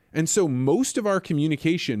 And so most of our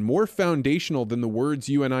communication, more foundational than the words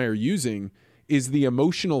you and I are using, is the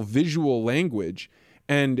emotional visual language.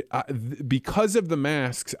 And because of the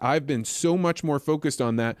masks, I've been so much more focused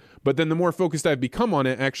on that. But then the more focused I've become on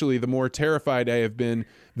it, actually, the more terrified I have been.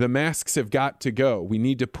 The masks have got to go. We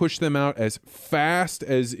need to push them out as fast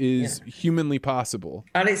as is humanly possible.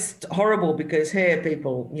 And it's horrible because here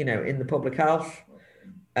people, in the public health,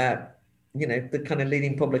 the kind of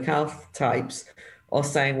leading public health types are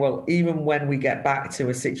saying, well, even when we get back to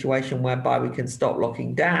a situation whereby we can stop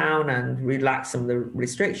locking down and relax some of the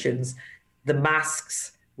restrictions, the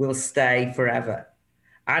masks will stay forever.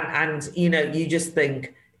 And you just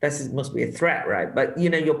think must be a threat, right? But,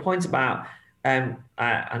 your point about, and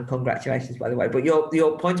congratulations, by the way, but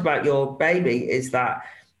your point about your baby is that,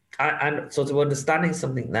 and sort of understanding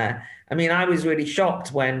something there. I mean, I was really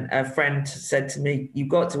shocked when a friend said to me, you've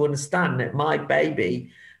got to understand that my baby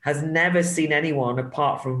has never seen anyone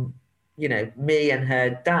apart from, me and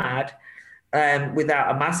her dad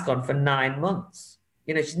without a mask on for 9 months.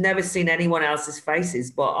 She's never seen anyone else's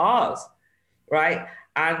faces but ours, right?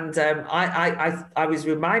 And I was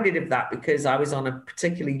reminded of that because I was on a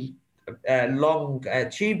particularly long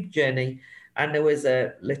tube journey, and there was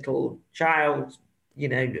a little child,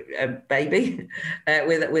 a baby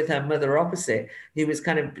with her mother opposite, who was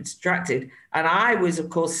kind of distracted. And I was, of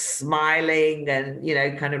course, smiling and,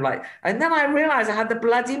 kind of like, and then I realized I had the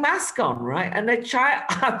bloody mask on, right? And the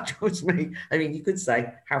child, towards me, I mean, you could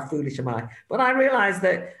say, how foolish am I? But I realized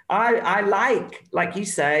that I like you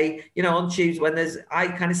say, on tubes when I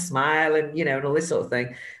kind of smile and, and all this sort of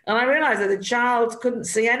thing. And I realized that the child couldn't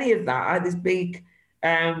see any of that. I had this big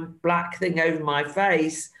black thing over my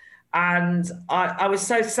face. And I was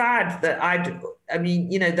so sad that I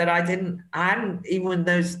hadn't even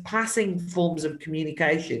those passing forms of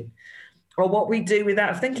communication, or what we do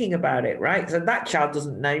without thinking about it, right? So that child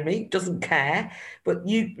doesn't know me, doesn't care, but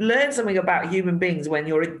you learn something about human beings when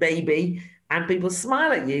you're a baby and people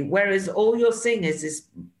smile at you, whereas all you're seeing is this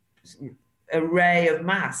array of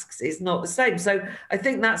masks. It's not the same. So I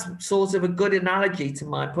think that's sort of a good analogy to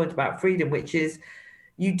my point about freedom, which is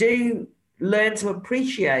you do learn to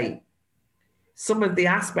appreciate some of the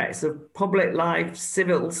aspects of public life,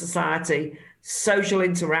 civil society, social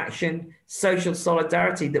interaction, social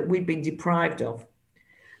solidarity that we've been deprived of.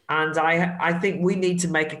 And I think we need to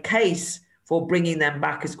make a case for bringing them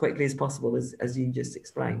back as quickly as possible, as you just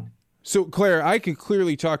explained. So, Claire, I could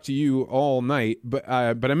clearly talk to you all night, but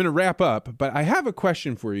I'm going to wrap up. But I have a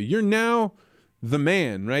question for you. You're now the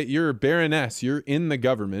man, right? You're a baroness. You're in the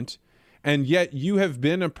government, and yet you have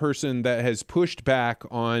been a person that has pushed back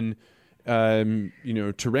on,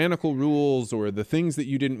 tyrannical rules or the things that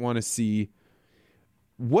you didn't want to see.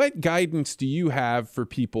 What guidance do you have for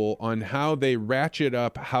people on how they ratchet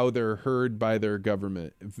up how they're heard by their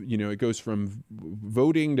government? It goes from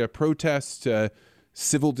voting to protests to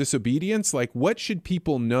civil disobedience. Like, what should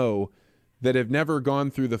people know that have never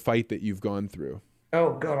gone through the fight that you've gone through?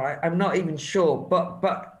 Oh God, I'm not even sure.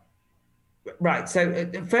 But right. So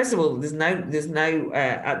first of all, there's no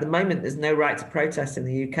at the moment there's no right to protest in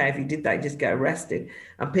the UK. If you did that, you just get arrested.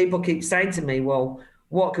 And people keep saying to me, "Well,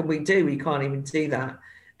 what can we do? We can't even do that."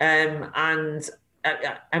 And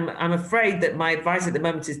I'm afraid that my advice at the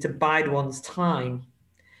moment is to bide one's time,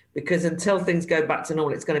 because until things go back to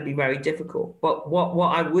normal, it's going to be very difficult. But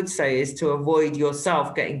what I would say is to avoid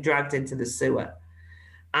yourself getting dragged into the sewer,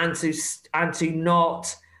 and to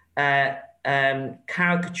not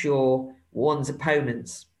caricature one's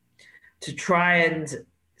opponents, to try and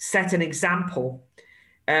set an example.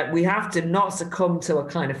 We have to not succumb to a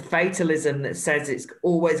kind of fatalism that says it's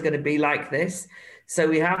always going to be like this. So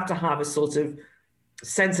we have to have a sort of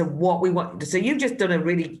sense of what we want. So you've just done a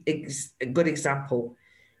really good example.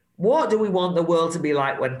 What do we want the world to be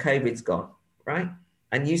like when COVID's gone, right?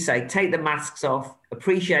 And you say, take the masks off,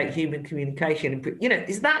 appreciate human communication.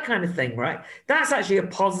 It's that kind of thing, right? That's actually a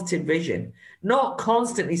positive vision, not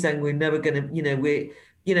constantly saying we're never going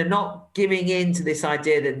to, not giving in to this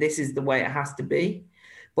idea that this is the way it has to be,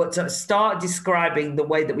 but to start describing the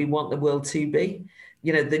way that we want the world to be.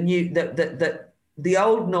 The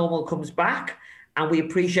old normal comes back, and we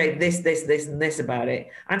appreciate this, and this about it.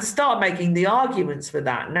 And to start making the arguments for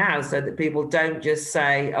that now, so that people don't just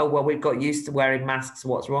say, oh, well, we've got used to wearing masks,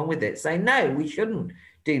 what's wrong with it? Say, no, we shouldn't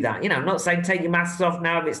do that. I'm not saying take your masks off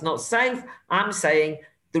now if it's not safe. I'm saying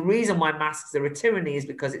the reason why masks are a tyranny is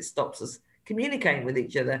because it stops us communicating with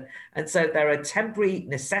each other. And so they're a temporary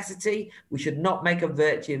necessity. We should not make a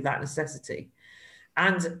virtue of that necessity.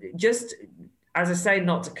 And just, as I say,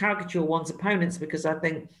 not to caricature one's opponents, because I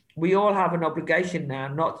think we all have an obligation now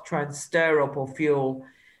not to try and stir up or fuel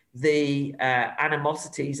the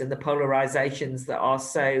animosities and the polarizations that are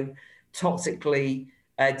so toxically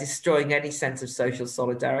destroying any sense of social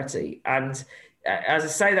solidarity. And as I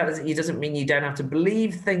say that, it doesn't mean you don't have to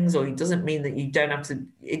believe things, or it doesn't mean that you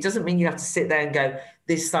doesn't mean you have to sit there and go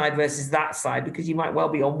this side versus that side, because you might well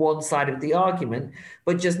be on one side of the argument,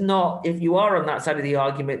 but just not, if you are on that side of the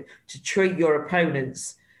argument, to treat your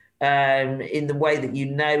opponents in the way that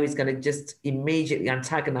is going to just immediately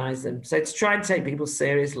antagonize them. So to try and take people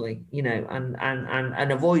seriously,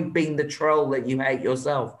 and avoid being the troll that you hate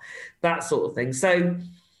yourself, that sort of thing. So,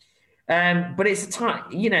 but it's a time,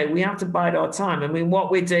 we have to bide our time. I mean,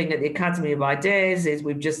 what we're doing at the Academy of Ideas is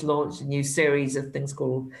we've just launched a new series of things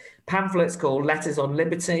called pamphlets called Letters on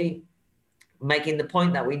Liberty, making the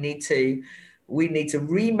point that we need to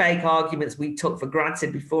remake arguments we took for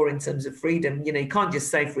granted before in terms of freedom. You can't just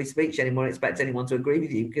say free speech anymore and expect anyone to agree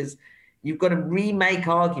with you, because you've got to remake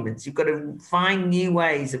arguments. You've got to find new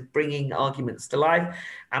ways of bringing arguments to life.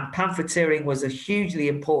 And pamphleteering was a hugely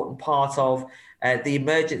important part of the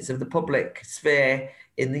emergence of the public sphere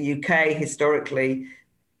in the UK historically.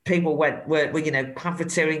 People were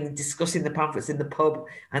pamphleteering, discussing the pamphlets in the pub.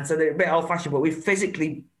 And so they're a bit old fashioned, but we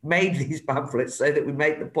physically made these pamphlets so that we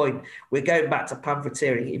make the point. We're going back to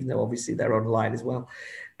pamphleteering, even though obviously they're online as well.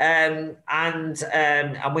 And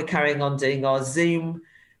we're carrying on doing our Zoom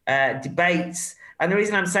debates. And the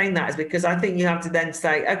reason I'm saying that is because I think you have to then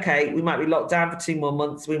say, okay, we might be locked down for 2 more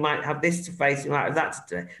months. We might have this to face. We might have that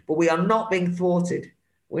to do. But we are not being thwarted.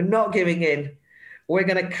 We're not giving in. We're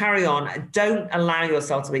going to carry on. Don't allow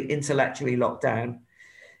yourself to be intellectually locked down.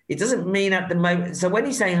 It doesn't mean at the moment. So when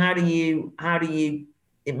you say, how do you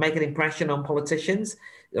make an impression on politicians?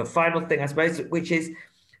 The final thing, I suppose, which is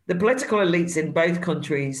the political elites in both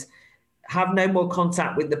countries have no more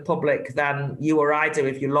contact with the public than you or I do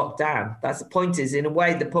if you're locked down. That's the point, is in a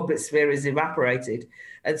way the public sphere is evaporated.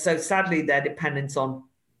 And so sadly, they're dependent on,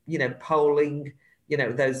 polling,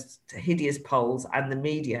 those hideous polls, and the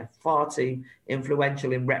media, far too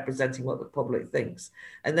influential in representing what the public thinks.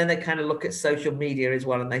 And then they kind of look at social media as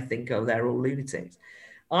well, and they think, oh, they're all lunatics.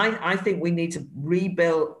 I think we need to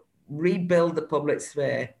rebuild the public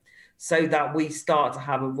sphere so that we start to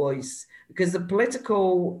have a voice, because the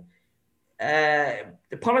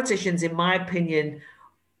politicians, in my opinion,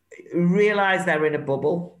 realize they're in a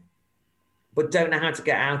bubble, but don't know how to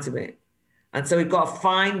get out of it. And so we've got to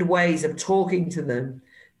find ways of talking to them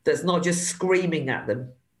that's not just screaming at them.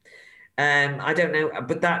 I don't know,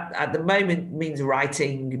 but that at the moment means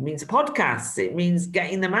writing, it means podcasts, it means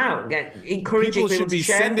getting them out, encouraging people to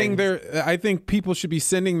share sending things. I think people should be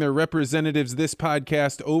sending their representatives this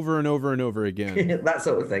podcast over and over and over again. That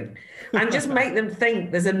sort of thing. And just make them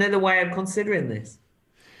think there's another way of considering this.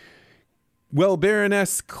 Well,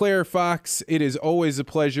 Baroness Claire Fox, it is always a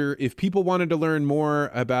pleasure. If people wanted to learn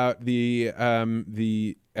more about the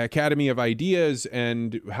Academy of Ideas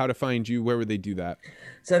and how to find you, where would they do that?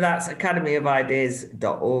 So that's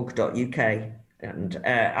academyofideas.org.uk. And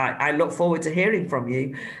I look forward to hearing from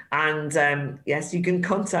you. And yes, you can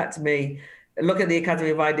contact me. Look at the Academy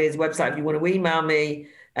of Ideas website if you want to email me.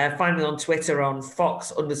 Find me on Twitter on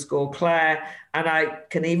Fox_Claire, and I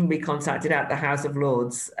can even be contacted at the House of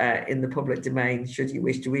Lords in the public domain, should you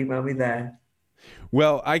wish to email me there.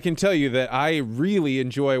 Well, I can tell you that I really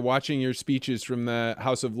enjoy watching your speeches from the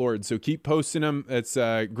House of Lords. So keep posting them. It's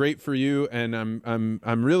great for you, and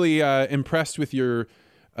I'm really impressed with your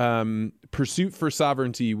pursuit for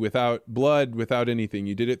sovereignty without blood, without anything.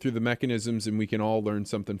 You did it through the mechanisms, and we can all learn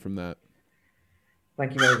something from that.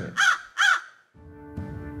 Thank you very much.